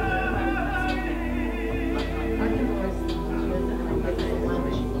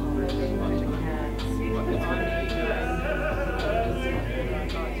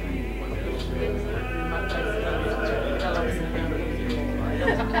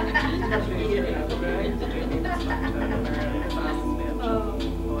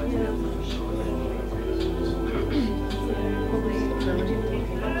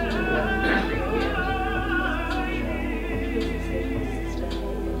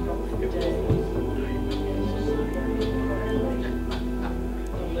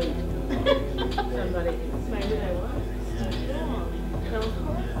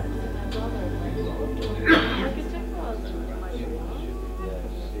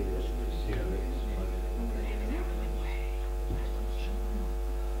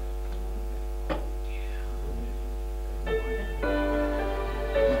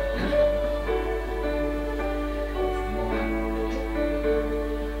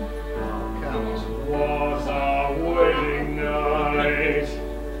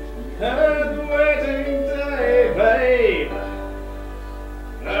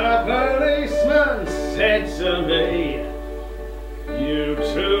 said to me, you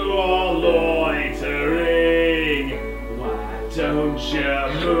two are loitering, why don't you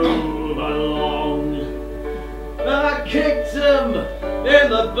move along? I kicked him in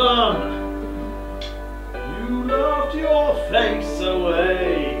the bum, you laughed your face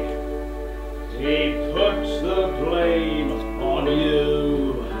away, he put the blame on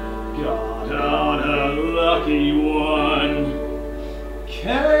you, got on a lucky one.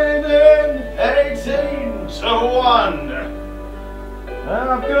 Came in 18 to 1.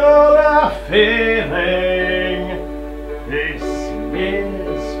 I've got a feeling this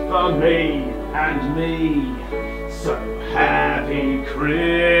is for me and me. So happy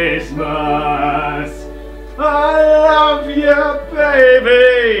Christmas. I love you,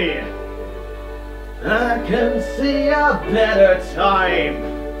 baby. I can see a better time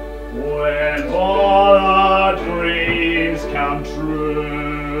when all our dreams come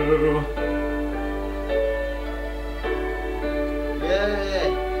true. Yeah.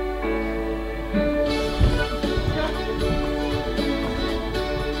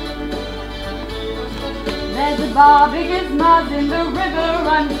 There's a bar big as mud in the river,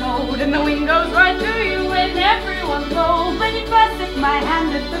 I'm told, and the wind goes right through you when everyone's old. When you first took my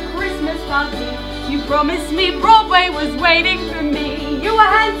hand at the Christmas party, you promised me Broadway was waiting for me. You were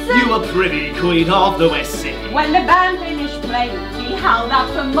handsome. You were pretty, queen of the West Sea. When the band finished playing, we held out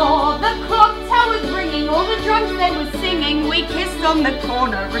for more. The clock tower was ringing, all the drums they were singing. We kissed on the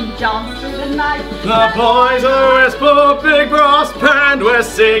corner and danced through the night. The boys of the Westport big brass band were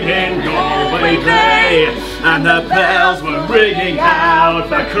singing Galway Bay, and the bells were ringing out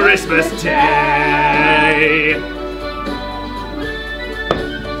for Christmas Day.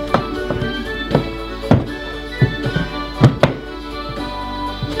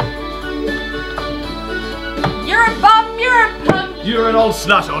 You're a bum, you're a punk. You're an old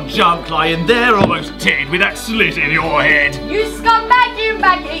slut on junk lying there almost dead with that slit in your head. You scumbag, you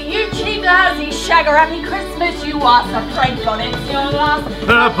maggot, you cheap lousy shagger. Happy Christmas, you are, so pray God it's your last.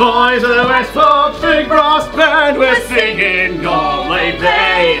 The boys of the Westport big brass band were singing Galway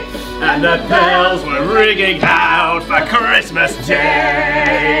Bay, and the bells were ringing out for Christmas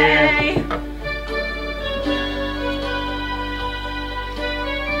Day.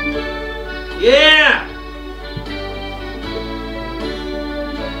 Yeah!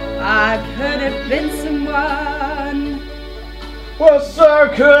 I could have been someone. Well, so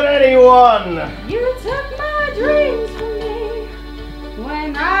could anyone. You took my dreams from me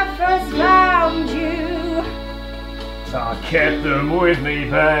when I first found you. I kept them with me,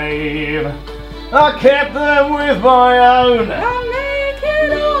 babe. I kept them with my own. I'll make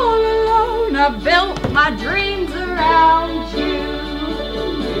it all alone. I built my dreams around you.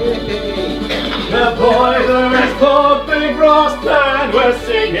 The boys of the Westport big brass band were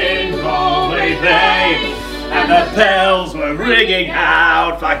singing Galway Bay, and the bells were ringing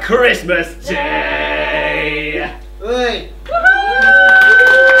out for Christmas Day. Hey.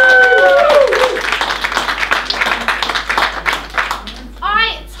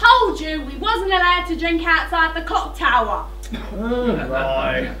 I told you we wasn't allowed to drink outside the clock tower. Oh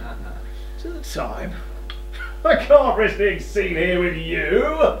my. To the time. I can't risk being seen here with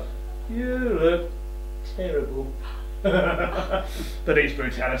you. You look terrible. But each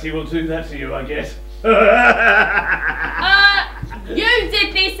brutality will do that to you, I guess. You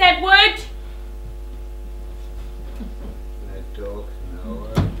did this, Edward. That dog, no.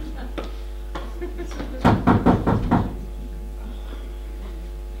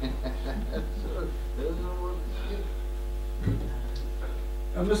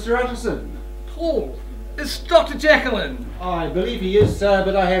 Mr. Utterson. Poole, is Dr. Jekyll in? I believe he is, sir,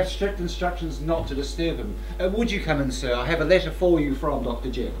 but I have strict instructions not to disturb him. Would you come in, sir? I have a letter for you from Dr.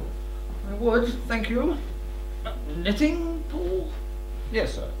 Jekyll. I would, thank you. Knitting, Poole?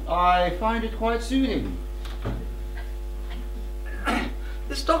 Yes, sir. I find it quite soothing.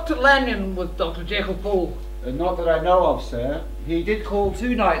 Is Dr. Lanyon with Dr. Jekyll, Poole? Not that I know of, sir. He did call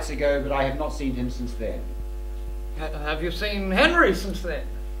 2 nights ago, but I have not seen him since then. Have you seen Henry since then?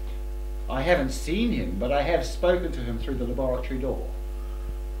 I haven't seen him, but I have spoken to him through the laboratory door.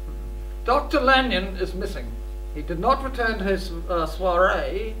 Dr. Lanyon is missing. He did not return to his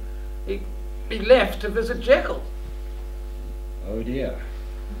soiree. He left to visit Jekyll. Oh dear.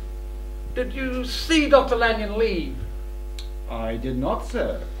 Did you see Dr. Lanyon leave? I did not,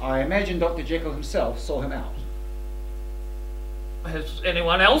 sir. I imagine Dr. Jekyll himself saw him out. Has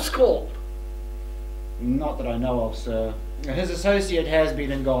anyone else called? Not that I know of, sir. His associate has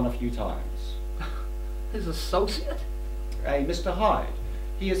been and gone a few times. His associate? A Mr. Hyde.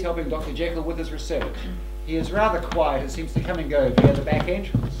 He is helping Dr. Jekyll with his research. He is rather quiet and seems to come and go via the back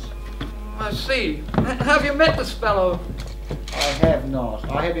entrance. I see. Have you met this fellow? I have not.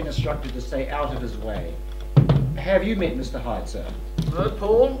 I have been instructed to stay out of his way. Have you met Mr. Hyde, sir? No,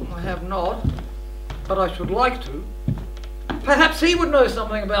 Paul, I have not. But I should like to. Perhaps he would know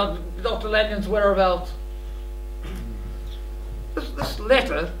something about Dr. Lanyon's whereabouts. This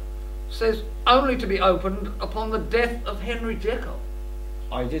letter says only to be opened upon the death of Henry Jekyll.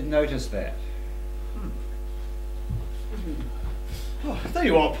 I did notice that. Oh, there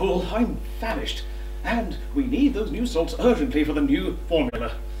you are, Poole. I'm famished. And we need those new salts urgently for the new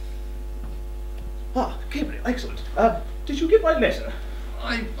formula. Ah, Gabriel, excellent. Did you get my letter?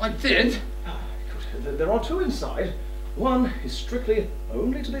 I did. Good. There are two inside. One is strictly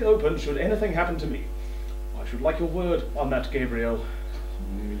only to be opened should anything happen to me. I should like your word on that, Gabriel.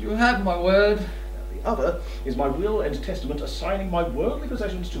 You have my word. The other is my will and testament assigning my worldly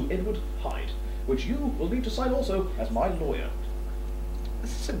possessions to Edward Hyde, which you will need to sign also as my lawyer.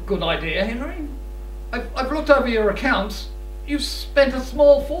 This is a good idea, Henry. I've looked over your accounts. You've spent a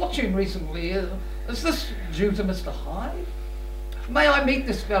small fortune recently. Is this due to Mr. Hyde? May I meet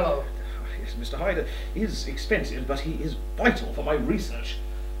this fellow? Yes, Mr. Hyde is expensive, but he is vital for my research.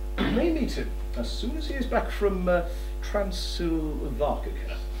 You may meet him as soon as he is back from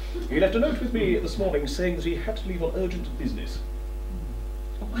Transylvania. He left a note with me this morning saying that he had to leave on urgent business.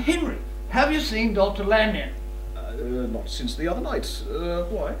 Henry, have you seen Dr. Lanyon? Not since the other night.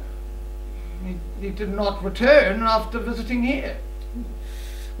 Why? He did not return after visiting here.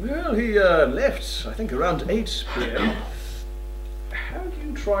 Well, he left, I think, around 8 p.m. Have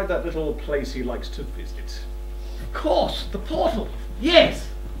you tried that little place he likes to visit? Of course, the portal. Yes,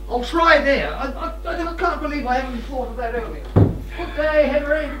 I'll try there. I can't believe I haven't thought of that earlier. Good day,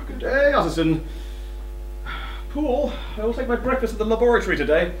 Henry. Good day, Utterson. Poole, I will take my breakfast at the laboratory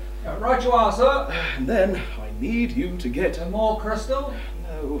today. Right you are, sir. And then I need you to get... And more crystal?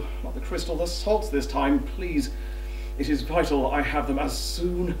 No, not the crystal, the salts this time, please. It is vital I have them as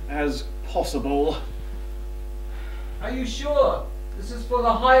soon as possible. Are you sure? This is for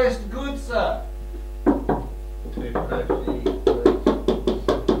the highest good, sir.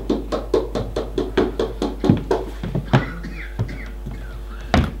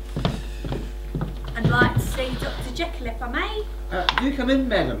 I'd like to see Dr. Jekyll if I may. Do come in,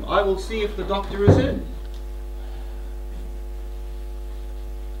 madam. I will see if the doctor is in.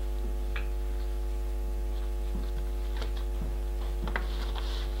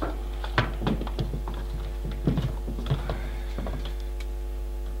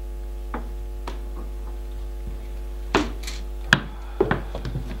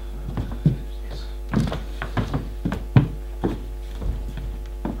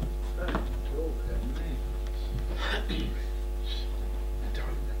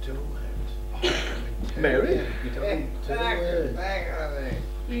 Mary?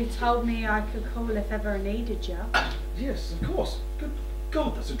 You told me I could call if ever I needed you. Yes, of course. Good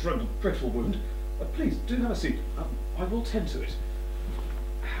God, that's a dreadful wound. Please, do have a seat. I will tend to it.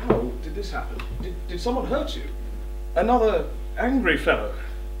 How did this happen? Did someone hurt you? Another angry fellow?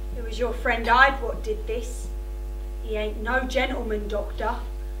 It was your friend Hyde what did this. He ain't no gentleman, Doctor.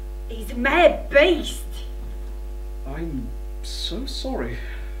 He's a mad beast. I'm so sorry,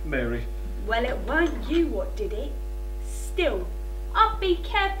 Mary. Well, it weren't you what did it. Still, I'd be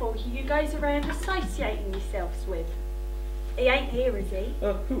careful who you goes around associating yourselves with. He ain't here, is he?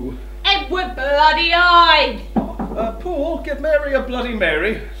 Who? Edward Bloody Hyde! Poole, give Mary a Bloody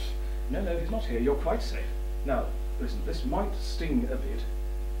Mary. No, he's not here. You're quite safe. Now, listen, this might sting a bit.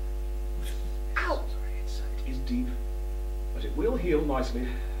 Ow! Sorry, it is deep, but it will heal nicely.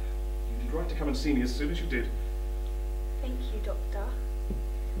 You did right to come and see me as soon as you did. Thank you, Doctor.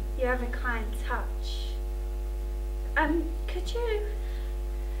 You have a kind touch. Could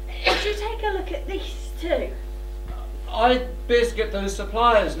you take a look at these too? I'd best get those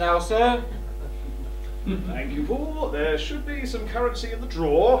supplies now, sir. Thank you, Poole. There should be some currency in the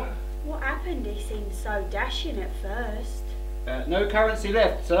drawer. What happened? He seemed so dashing at first. No currency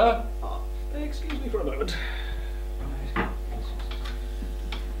left, sir. Excuse me for a moment. Right.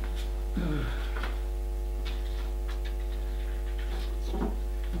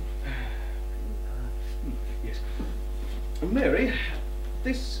 Yes. Mary,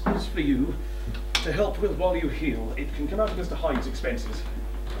 this is for you to help with while you heal. It can come out of Mr. Hyde's expenses.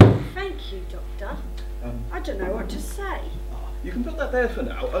 Thank you, Doctor. I don't know what to say. You can put that there for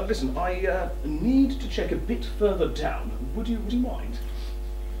now. Listen, I need to check a bit further down. Would you mind?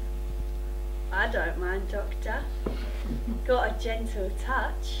 I don't mind, Doctor. Got a gentle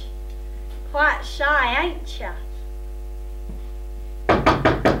touch. Quite shy, ain't ya?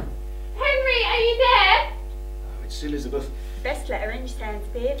 Henry, are you there? It's Yes, Elizabeth. Best let her in, she sounds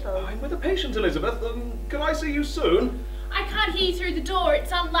fearful. I'm with a patient, Elizabeth. Can I see you soon? I can't hear you through the door,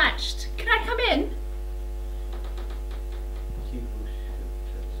 it's unlatched. Can I come in?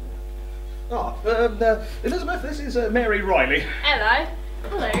 Elizabeth, this is Mary Riley. Hello.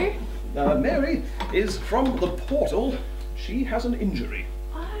 Hello. Mary is from the portal. She has an injury.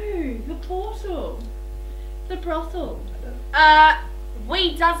 Oh, the portal. The brothel.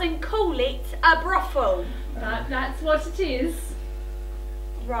 We doesn't call it a brothel. That's what it is.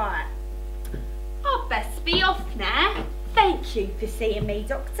 Right. I'd best be off now. Thank you for seeing me,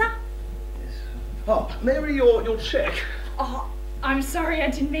 Doctor. Ah, Mary, your cheque. Oh, I'm sorry, I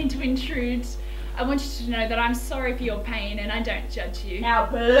didn't mean to intrude. I want you to know that I'm sorry for your pain and I don't judge you. Now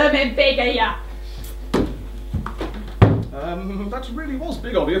bloomin' big of ya. That really was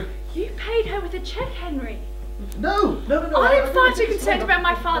big of you. You paid her with a cheque, Henry. No. I am far too concerned about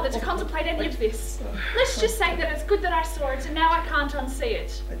my father to contemplate any of this. Let's just say that it's good that I saw it and now I can't unsee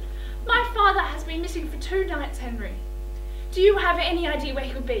it. My father has been missing for 2 nights, Henry. Do you have any idea where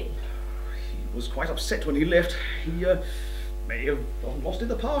he could be? He was quite upset when he left. He may have gotten lost in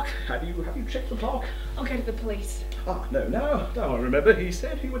the park. Have you checked the park? I'll go to the police. Ah, no, now I remember. He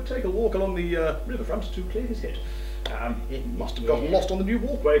said he would take a walk along the riverfront to clear his head. He must have gotten lost on the new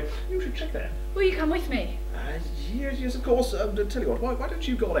walkway. You should check there. Will you come with me? Yes, of course. Tell you what, why don't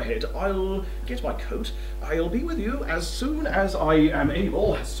you go on ahead? I'll get my coat. I'll be with you as soon as I am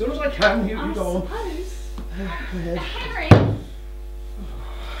able. As soon as I can. You go on. Henry!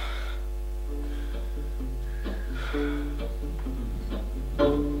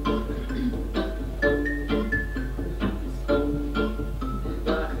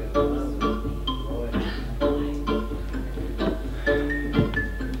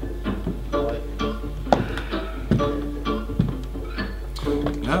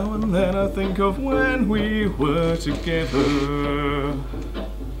 Now and then I think of when we were together.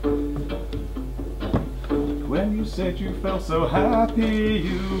 When you said you felt so happy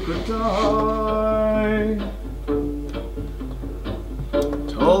you could die.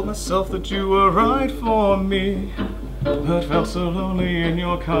 Told myself that you were right for me, but felt so lonely in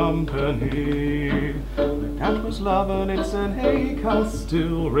your company. But that was love and it's an ache I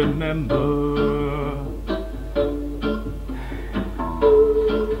still remember.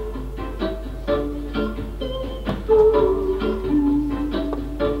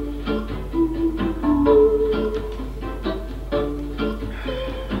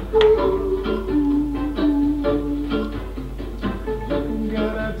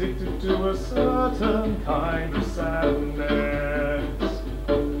 Kind of sadness,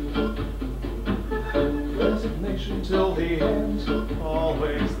 resignation till the end,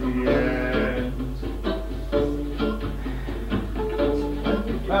 always the end. When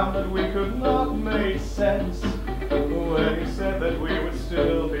we found that we could not make sense, when you said that we would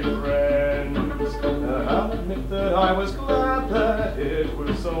still be friends, I'll admit that I was glad that it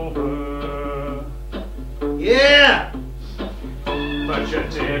was over. Yeah! But you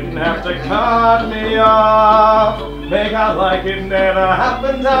didn't have to cut me off, make out like it never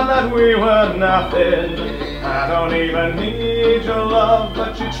happened and that we were nothing. I don't even need your love,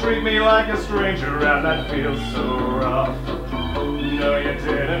 but you treat me like a stranger and that feels so rough. No, you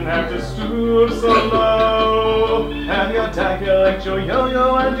didn't have to stoop so low, and your dad collect your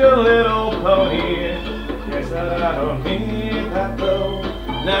yo-yo and your little pony. Yes, that I don't need that though.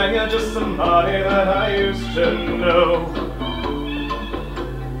 Now you're just somebody that I used to know.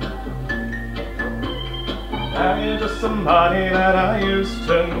 Now you're just somebody that I used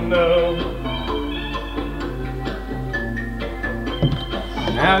to know.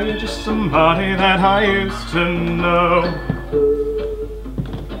 Now you're just somebody that I used to know.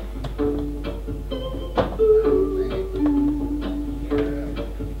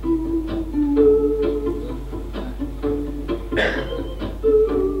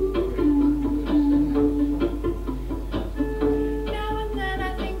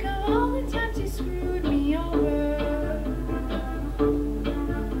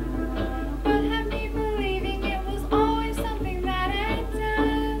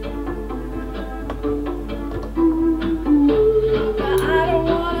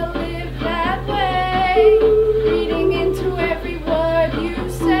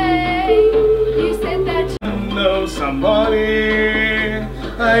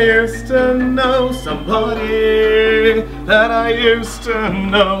 I used to know somebody, that I used to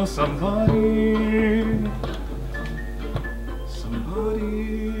know somebody,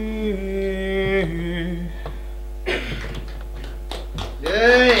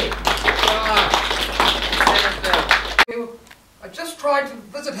 Yay! I just tried to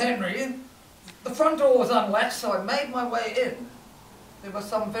visit Henry. The front door was unlatched, so I made my way in. There were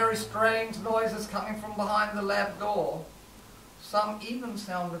some very strange noises coming from behind the lab door. Some even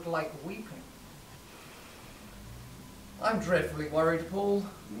sounded like weeping. I'm dreadfully worried, Poole.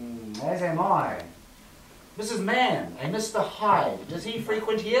 As am I. Mrs. Mann, a Mr. Hyde, does he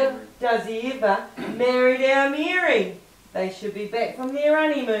frequent here? Does he ever? Married our Mary. They should be back from their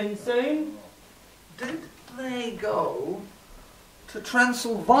honeymoon soon. Did they go to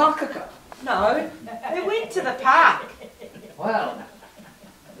Transylvania? No, they went to the park. Well,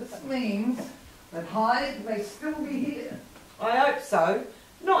 this means that Hyde may still be here. I hope so.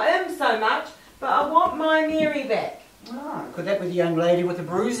 Not him so much, but I want my Mary back. Ah, could that be the young lady with the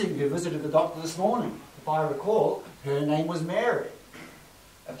bruising who visited the doctor this morning? If I recall, her name was Mary.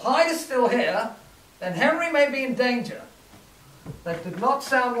 If Hyde is still here, then Henry may be in danger. That did not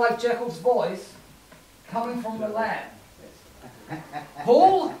sound like Jekyll's voice coming from the lab.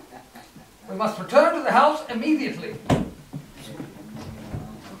 Poole, we must return to the house immediately.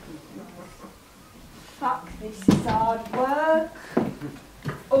 Fuck, this is hard work.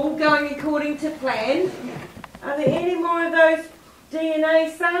 All going according to plan. Are there any more of those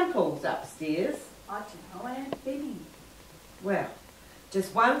DNA samples upstairs? I don't know, I haven't been in. Well,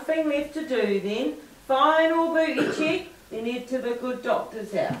 just one thing left to do then. Final booty check, then head to the good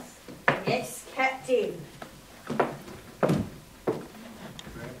doctor's house. Yes, Captain.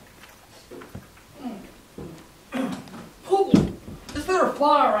 Poole, is there a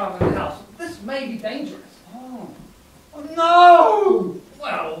firearm in the house? This may be dangerous. Oh no!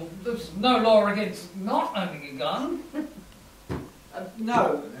 Well, there's no law against not owning a gun.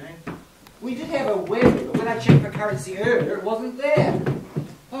 No. We did have a weapon, but when I checked for currency earlier, it wasn't there.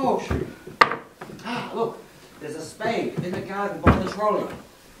 Oh, shoot. Ah, look, there's a spade in the garden by the trolley.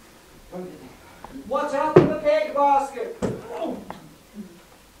 Watch out for the peg basket. Oh.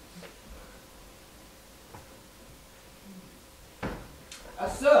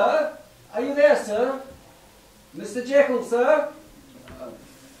 Sir? Are you there, sir? Mr. Jekyll, sir?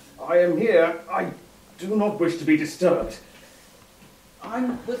 I am here. I do not wish to be disturbed.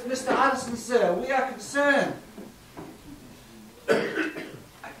 I'm with Mr. Utterson, sir. We are concerned.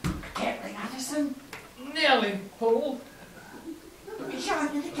 Catling, Utterson? Nearly, Poole. You're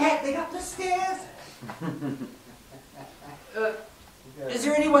showing me the catling up the stairs. Is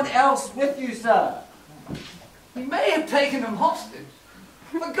there anyone else with you, sir? He may have taken him hostage.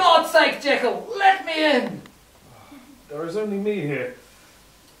 For God's sake, Jekyll, let me in! There is only me here.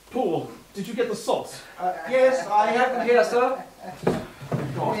 Poole, did you get the salt? Yes, I have them here, sir.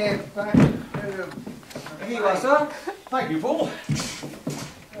 Yeah, back. Here you are, sir. Thank you, Poole.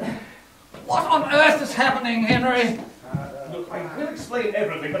 What on earth is happening, Henry? Look, I will explain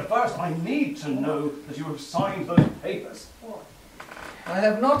everything, but first I need to know that you have signed those papers. I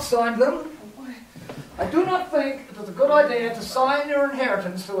have not signed them. I do not think it is a good idea to sign your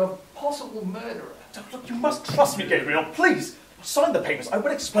inheritance to a possible murderer. Look, you must trust me, Gabriel. Please, sign the papers. I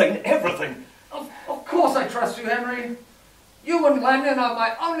will explain everything. Of course I trust you, Henry. You and Lanyon are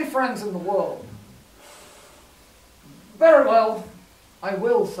my only friends in the world. Very well. I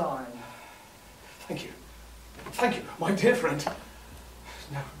will sign. Thank you. Thank you, my dear friend.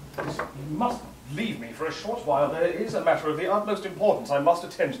 Now, you must leave me for a short while. There is a matter of the utmost importance I must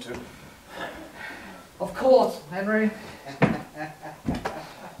attend to. Of course, Henry.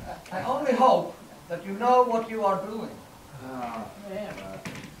 I only hope that you know what you are doing.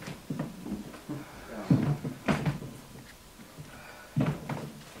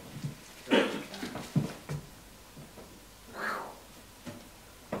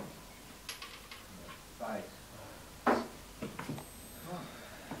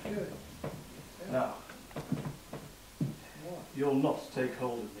 Now, you'll not take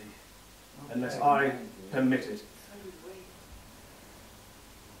hold of me unless I permit it.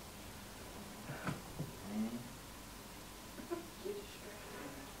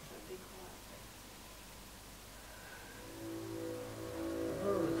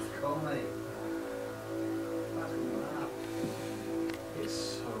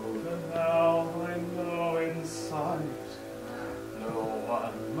 It's over now, I know inside. No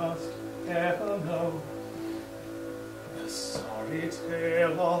one must ever know the sorry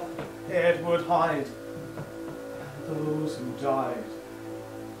tale of Edward Hyde and those who died.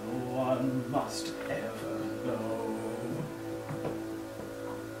 No one must ever know.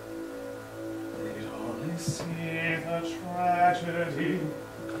 They'd only see the tragedy,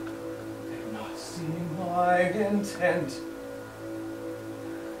 they'd not see my intent.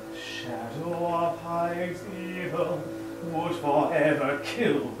 The shadow of Hyde's evil would forever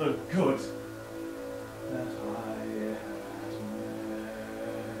kill the good that I had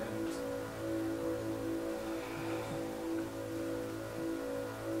meant.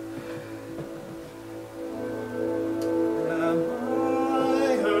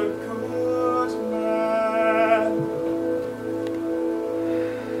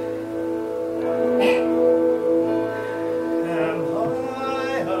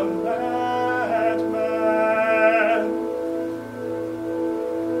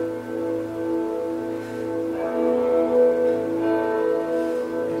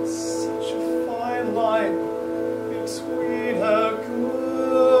 lie between a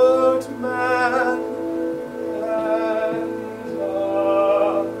good man and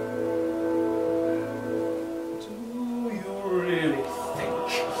her. Do you really think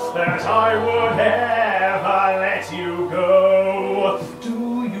that I would ever let you go? Do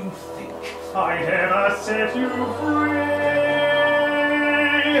you think I'd ever set you free?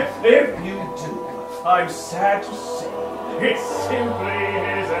 If you do, I'm sad to say it simply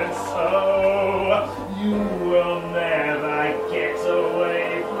isn't so. You will never get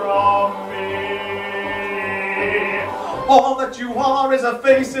away from me. All that you are is a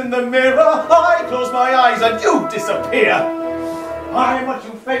face in the mirror. I close my eyes and you disappear. I'm what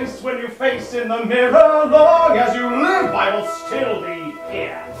you face when you face in the mirror. Long as you live, I will still be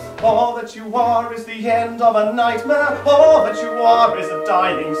here. All that you are is the end of a nightmare. All that you are is a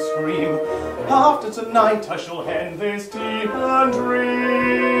dying scream. After tonight I shall end this demon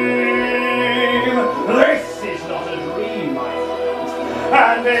dream. This is not a dream, my friends,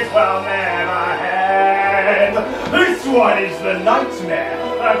 and it will never end. This one is the nightmare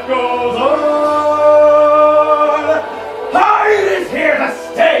that goes on. Hyde is here to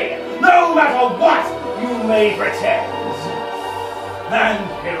stay, no matter what you may pretend. And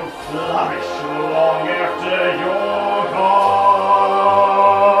he'll flourish long after you're gone.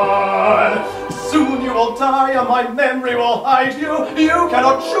 Soon you will die and my memory will hide you. You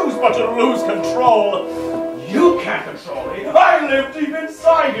cannot choose but to lose control. You can't control me. I live deep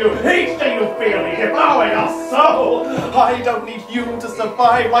inside you. Each day you feel me devour your soul. I don't need you to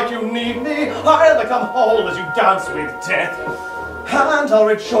survive like you need me. I'll become whole as you dance with death. And I'll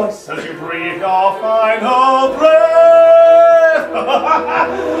rejoice as you breathe your final breath. I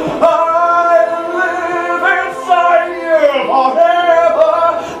live inside you forever,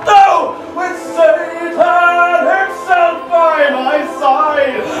 though with Satan himself by my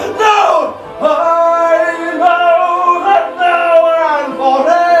side. No, I know that now and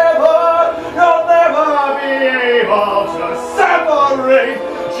forever you'll never be able to separate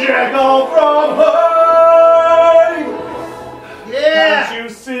Jekyll from Hyde. Yeah! Can't you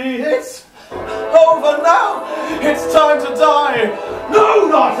see it's over now? It's time to die. No,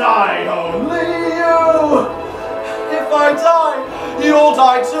 not I, only you. If I die, you'll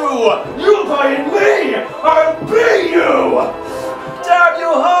die too. You'll die in me. I'll be you. Damn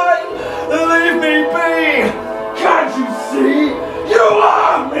you, Hyde. Leave me be. Can't you see? You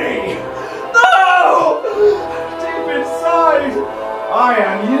are me. No! Deep inside, I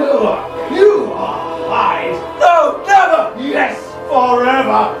am you. You are Hyde. No, never. Yes,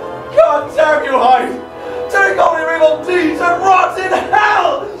 forever. God damn you, Hyde. Take all your evil deeds and rot in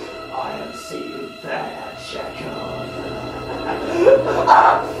hell. I'll see you there, Jekyll.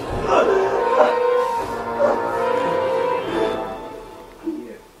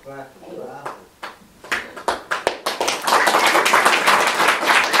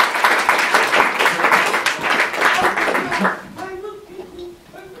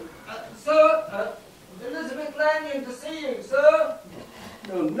 Sir, Elizabeth Lanyon to see you, sir.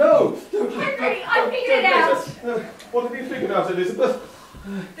 No. Henry, I figured it out. What have you figured out, Elizabeth?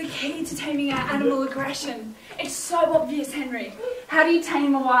 The key to taming our animal aggression. It's so obvious, Henry. How do you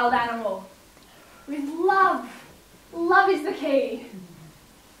tame a wild animal? With love. Love is the key.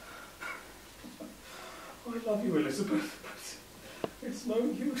 I love you, Elizabeth, but it's no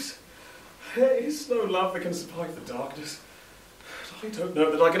use. There is no love that can survive the darkness. I don't know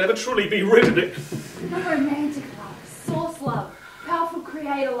that I can ever truly be rid of it. Not romantic love, source love, powerful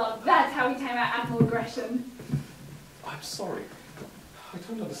creator love. That's how we tame our animal aggression. I'm sorry. I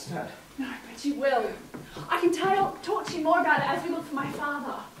don't understand. No, but you will. I can talk to you more about it as we look for my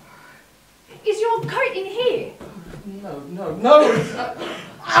father. Is your coat in here? No. No,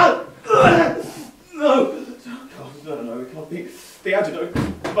 it can't be. The antidote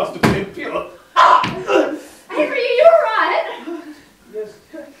must have been impure. Henry, are you alright? Yes,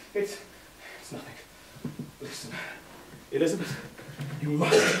 it's nothing. Listen, Elizabeth, you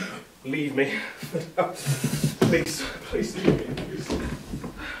must leave me. Please leave me. Please.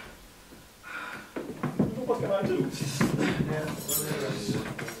 What can I do?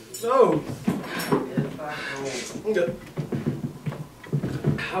 No.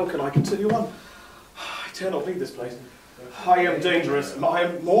 How can I continue on? I dare not leave this place. I am dangerous. I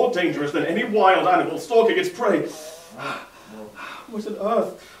am more dangerous than any wild animal stalking its prey. What on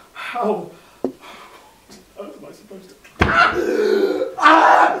earth? How on earth am I supposed to?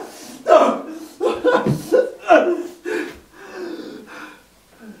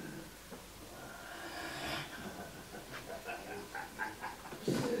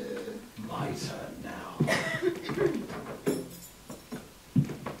 My turn now.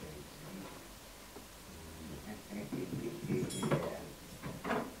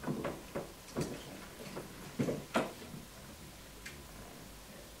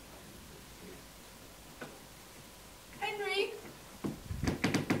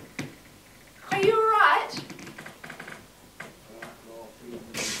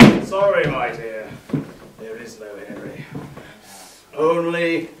 sorry, my dear. There is no Henry.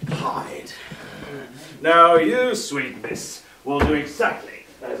 Only Hyde. Now you, sweet miss, will do exactly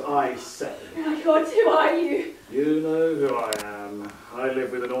as I say. Oh my God, who are you? You know who I am. I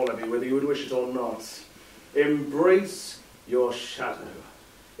live within all of you, whether you would wish it or not. Embrace your shadow.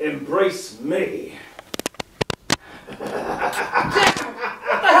 Embrace me. What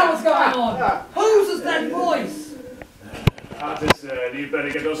the hell is going on? Whose is that voice? Utterson, you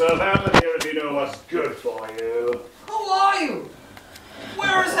better get yourself out of here if you know what's good for you. Who are you?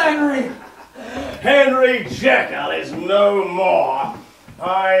 Where is Henry? Henry Jekyll is no more.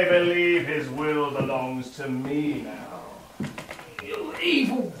 I believe his will belongs to me now. You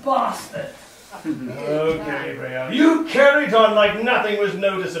evil bastard! Oh, Gabriel, you carried on like nothing was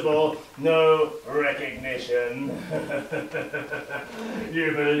noticeable. No recognition.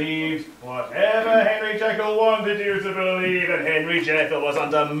 You believed whatever Henry Jekyll wanted you to believe, and Henry Jekyll was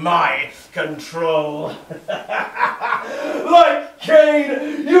under my control. Like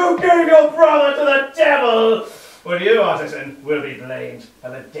Cain, you gave your brother to the devil. Well, you, Utterson, will be blamed for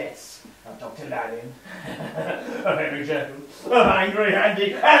the deaths of Dr. Lanyon, of Henry Jekyll, of Angry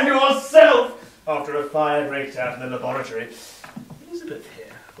Andy, and yourself, after a fire breaks out in the laboratory. Elizabeth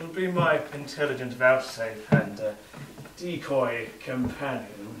here will be my intelligent vouchsafe and decoy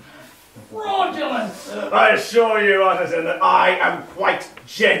companion. Fraudulent! I assure you, Utterson, that I am quite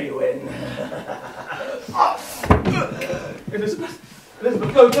genuine. Elizabeth,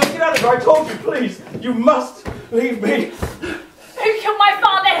 no, don't get out of here, I told you, please. You must leave me. Who killed my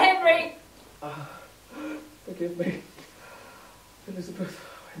father, Henry? Forgive me. Elizabeth,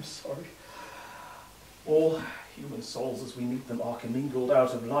 I'm sorry. All human souls as we meet them are commingled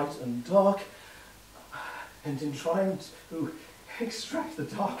out of light and dark, and in trying to extract the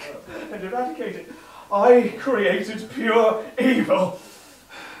dark and eradicate it, I created pure evil.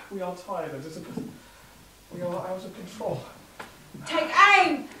 We are tired, Elizabeth. We are out of control. Take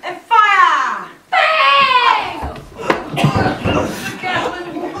aim and fire! Bang!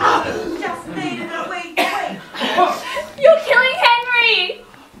 Just needed a weak tweak. You're killing Henry!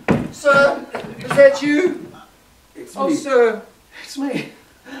 Sir, is that you? It's Oh, me. sir. It's me.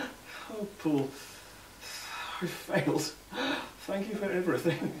 Oh, Poole. I failed. Thank you for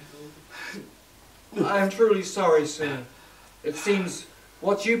everything. I am truly sorry, sir. It seems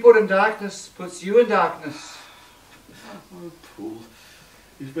what you put in darkness puts you in darkness. Oh, Poole,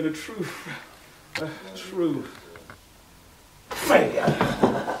 you've been a true failure.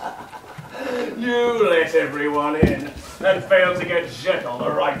 You let everyone in and failed to get Jekyll the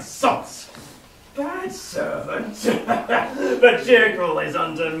right sauce. Bad servant. But Jekyll is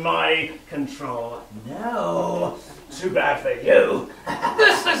under my control. No. Too bad for you.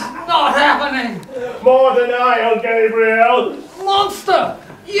 This is not happening! More denial, Gabriel. Monster!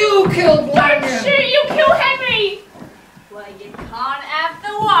 You killed Lanyon! Don't shoot! You kill Henry! Well, you can't have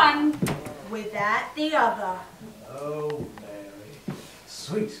the one without the other. Oh, Mary.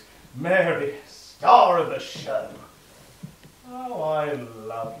 Sweet Mary, star of the show. Oh, I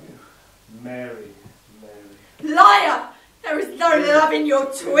love you. Mary. Liar! There is no love in your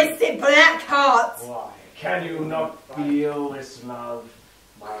twisted black heart. Why? Can you not feel this love,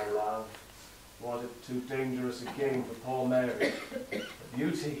 my love? Was it too dangerous a game for poor Mary? The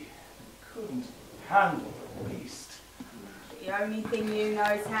beauty couldn't handle the beast. The only thing you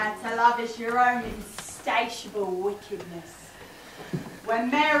knows how to love is your own insatiable wickedness. When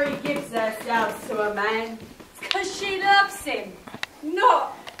Mary gives herself to a man, it's because she loves him,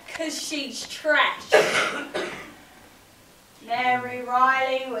 not because she's trash. Mary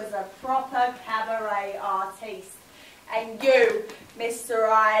Riley was a proper cabaret artiste, and you, Mr.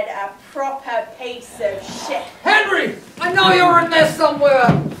 Hyde, a proper piece of shit. Henry! I know you're in there somewhere!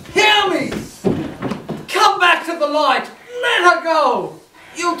 Hear me! Come back to the light! Let her go!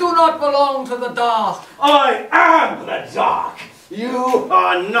 You do not belong to the dark! I am the dark! You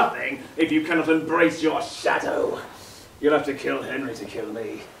are nothing if you cannot embrace your shadow. You'll have to kill Henry to kill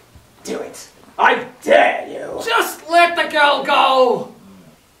me. Do it! I dare you! Just let the girl go!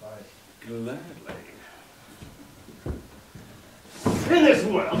 Gladly. In this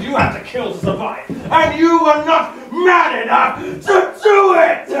world, you have to kill to survive, and you are not man enough to do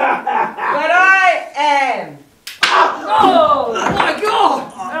it! But I am! Oh my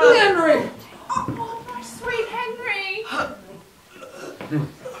God! Henry! Oh, my sweet Henry!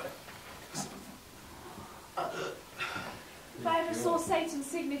 If I ever saw Satan's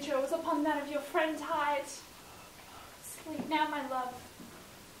signature, it was upon that of your friend Hyde. Sleep now, my love.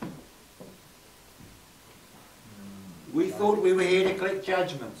 We thought we were here to collect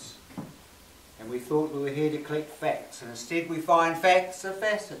judgments. And we thought we were here to collect facts. And instead we find facts are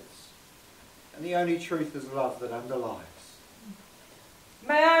facets. and the only truth is love that underlies.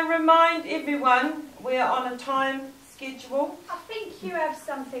 May I remind everyone we are on a time schedule? I think you have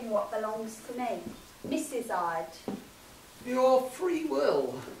something what belongs to me, Mrs. Hyde. Your free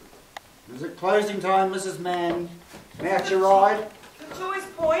will. Is it closing time, Mrs. Mann? Out your ride? The choice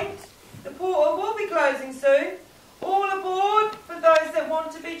point. The portal will be closing soon. All aboard for those that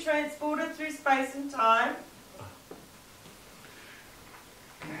want to be transported through space and time.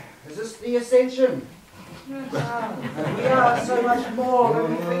 Is this the ascension? We are so much more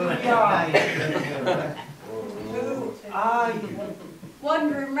than we think we are. Who are you?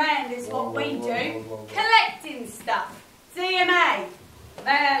 Wandering round is what we do. Collecting stuff. DMA.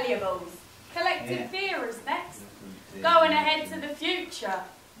 Valuables. Collecting theories next. Going ahead to the future.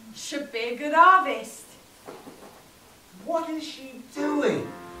 Should be a good harvest. What is she doing?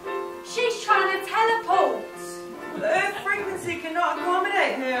 She's trying to teleport. The Earth frequency cannot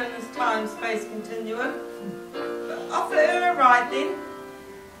accommodate her in this time-space continuum. Offer her a ride then.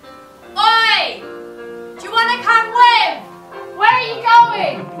 Oi! Do you want to come with? Where are you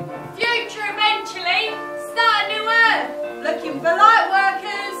going? Future eventually. Start a new Earth. Looking for light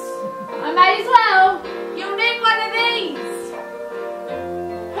workers. I may as well. You'll need one of these.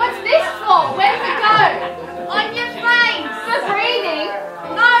 What's this for? Where do we go? On your face. For breathing.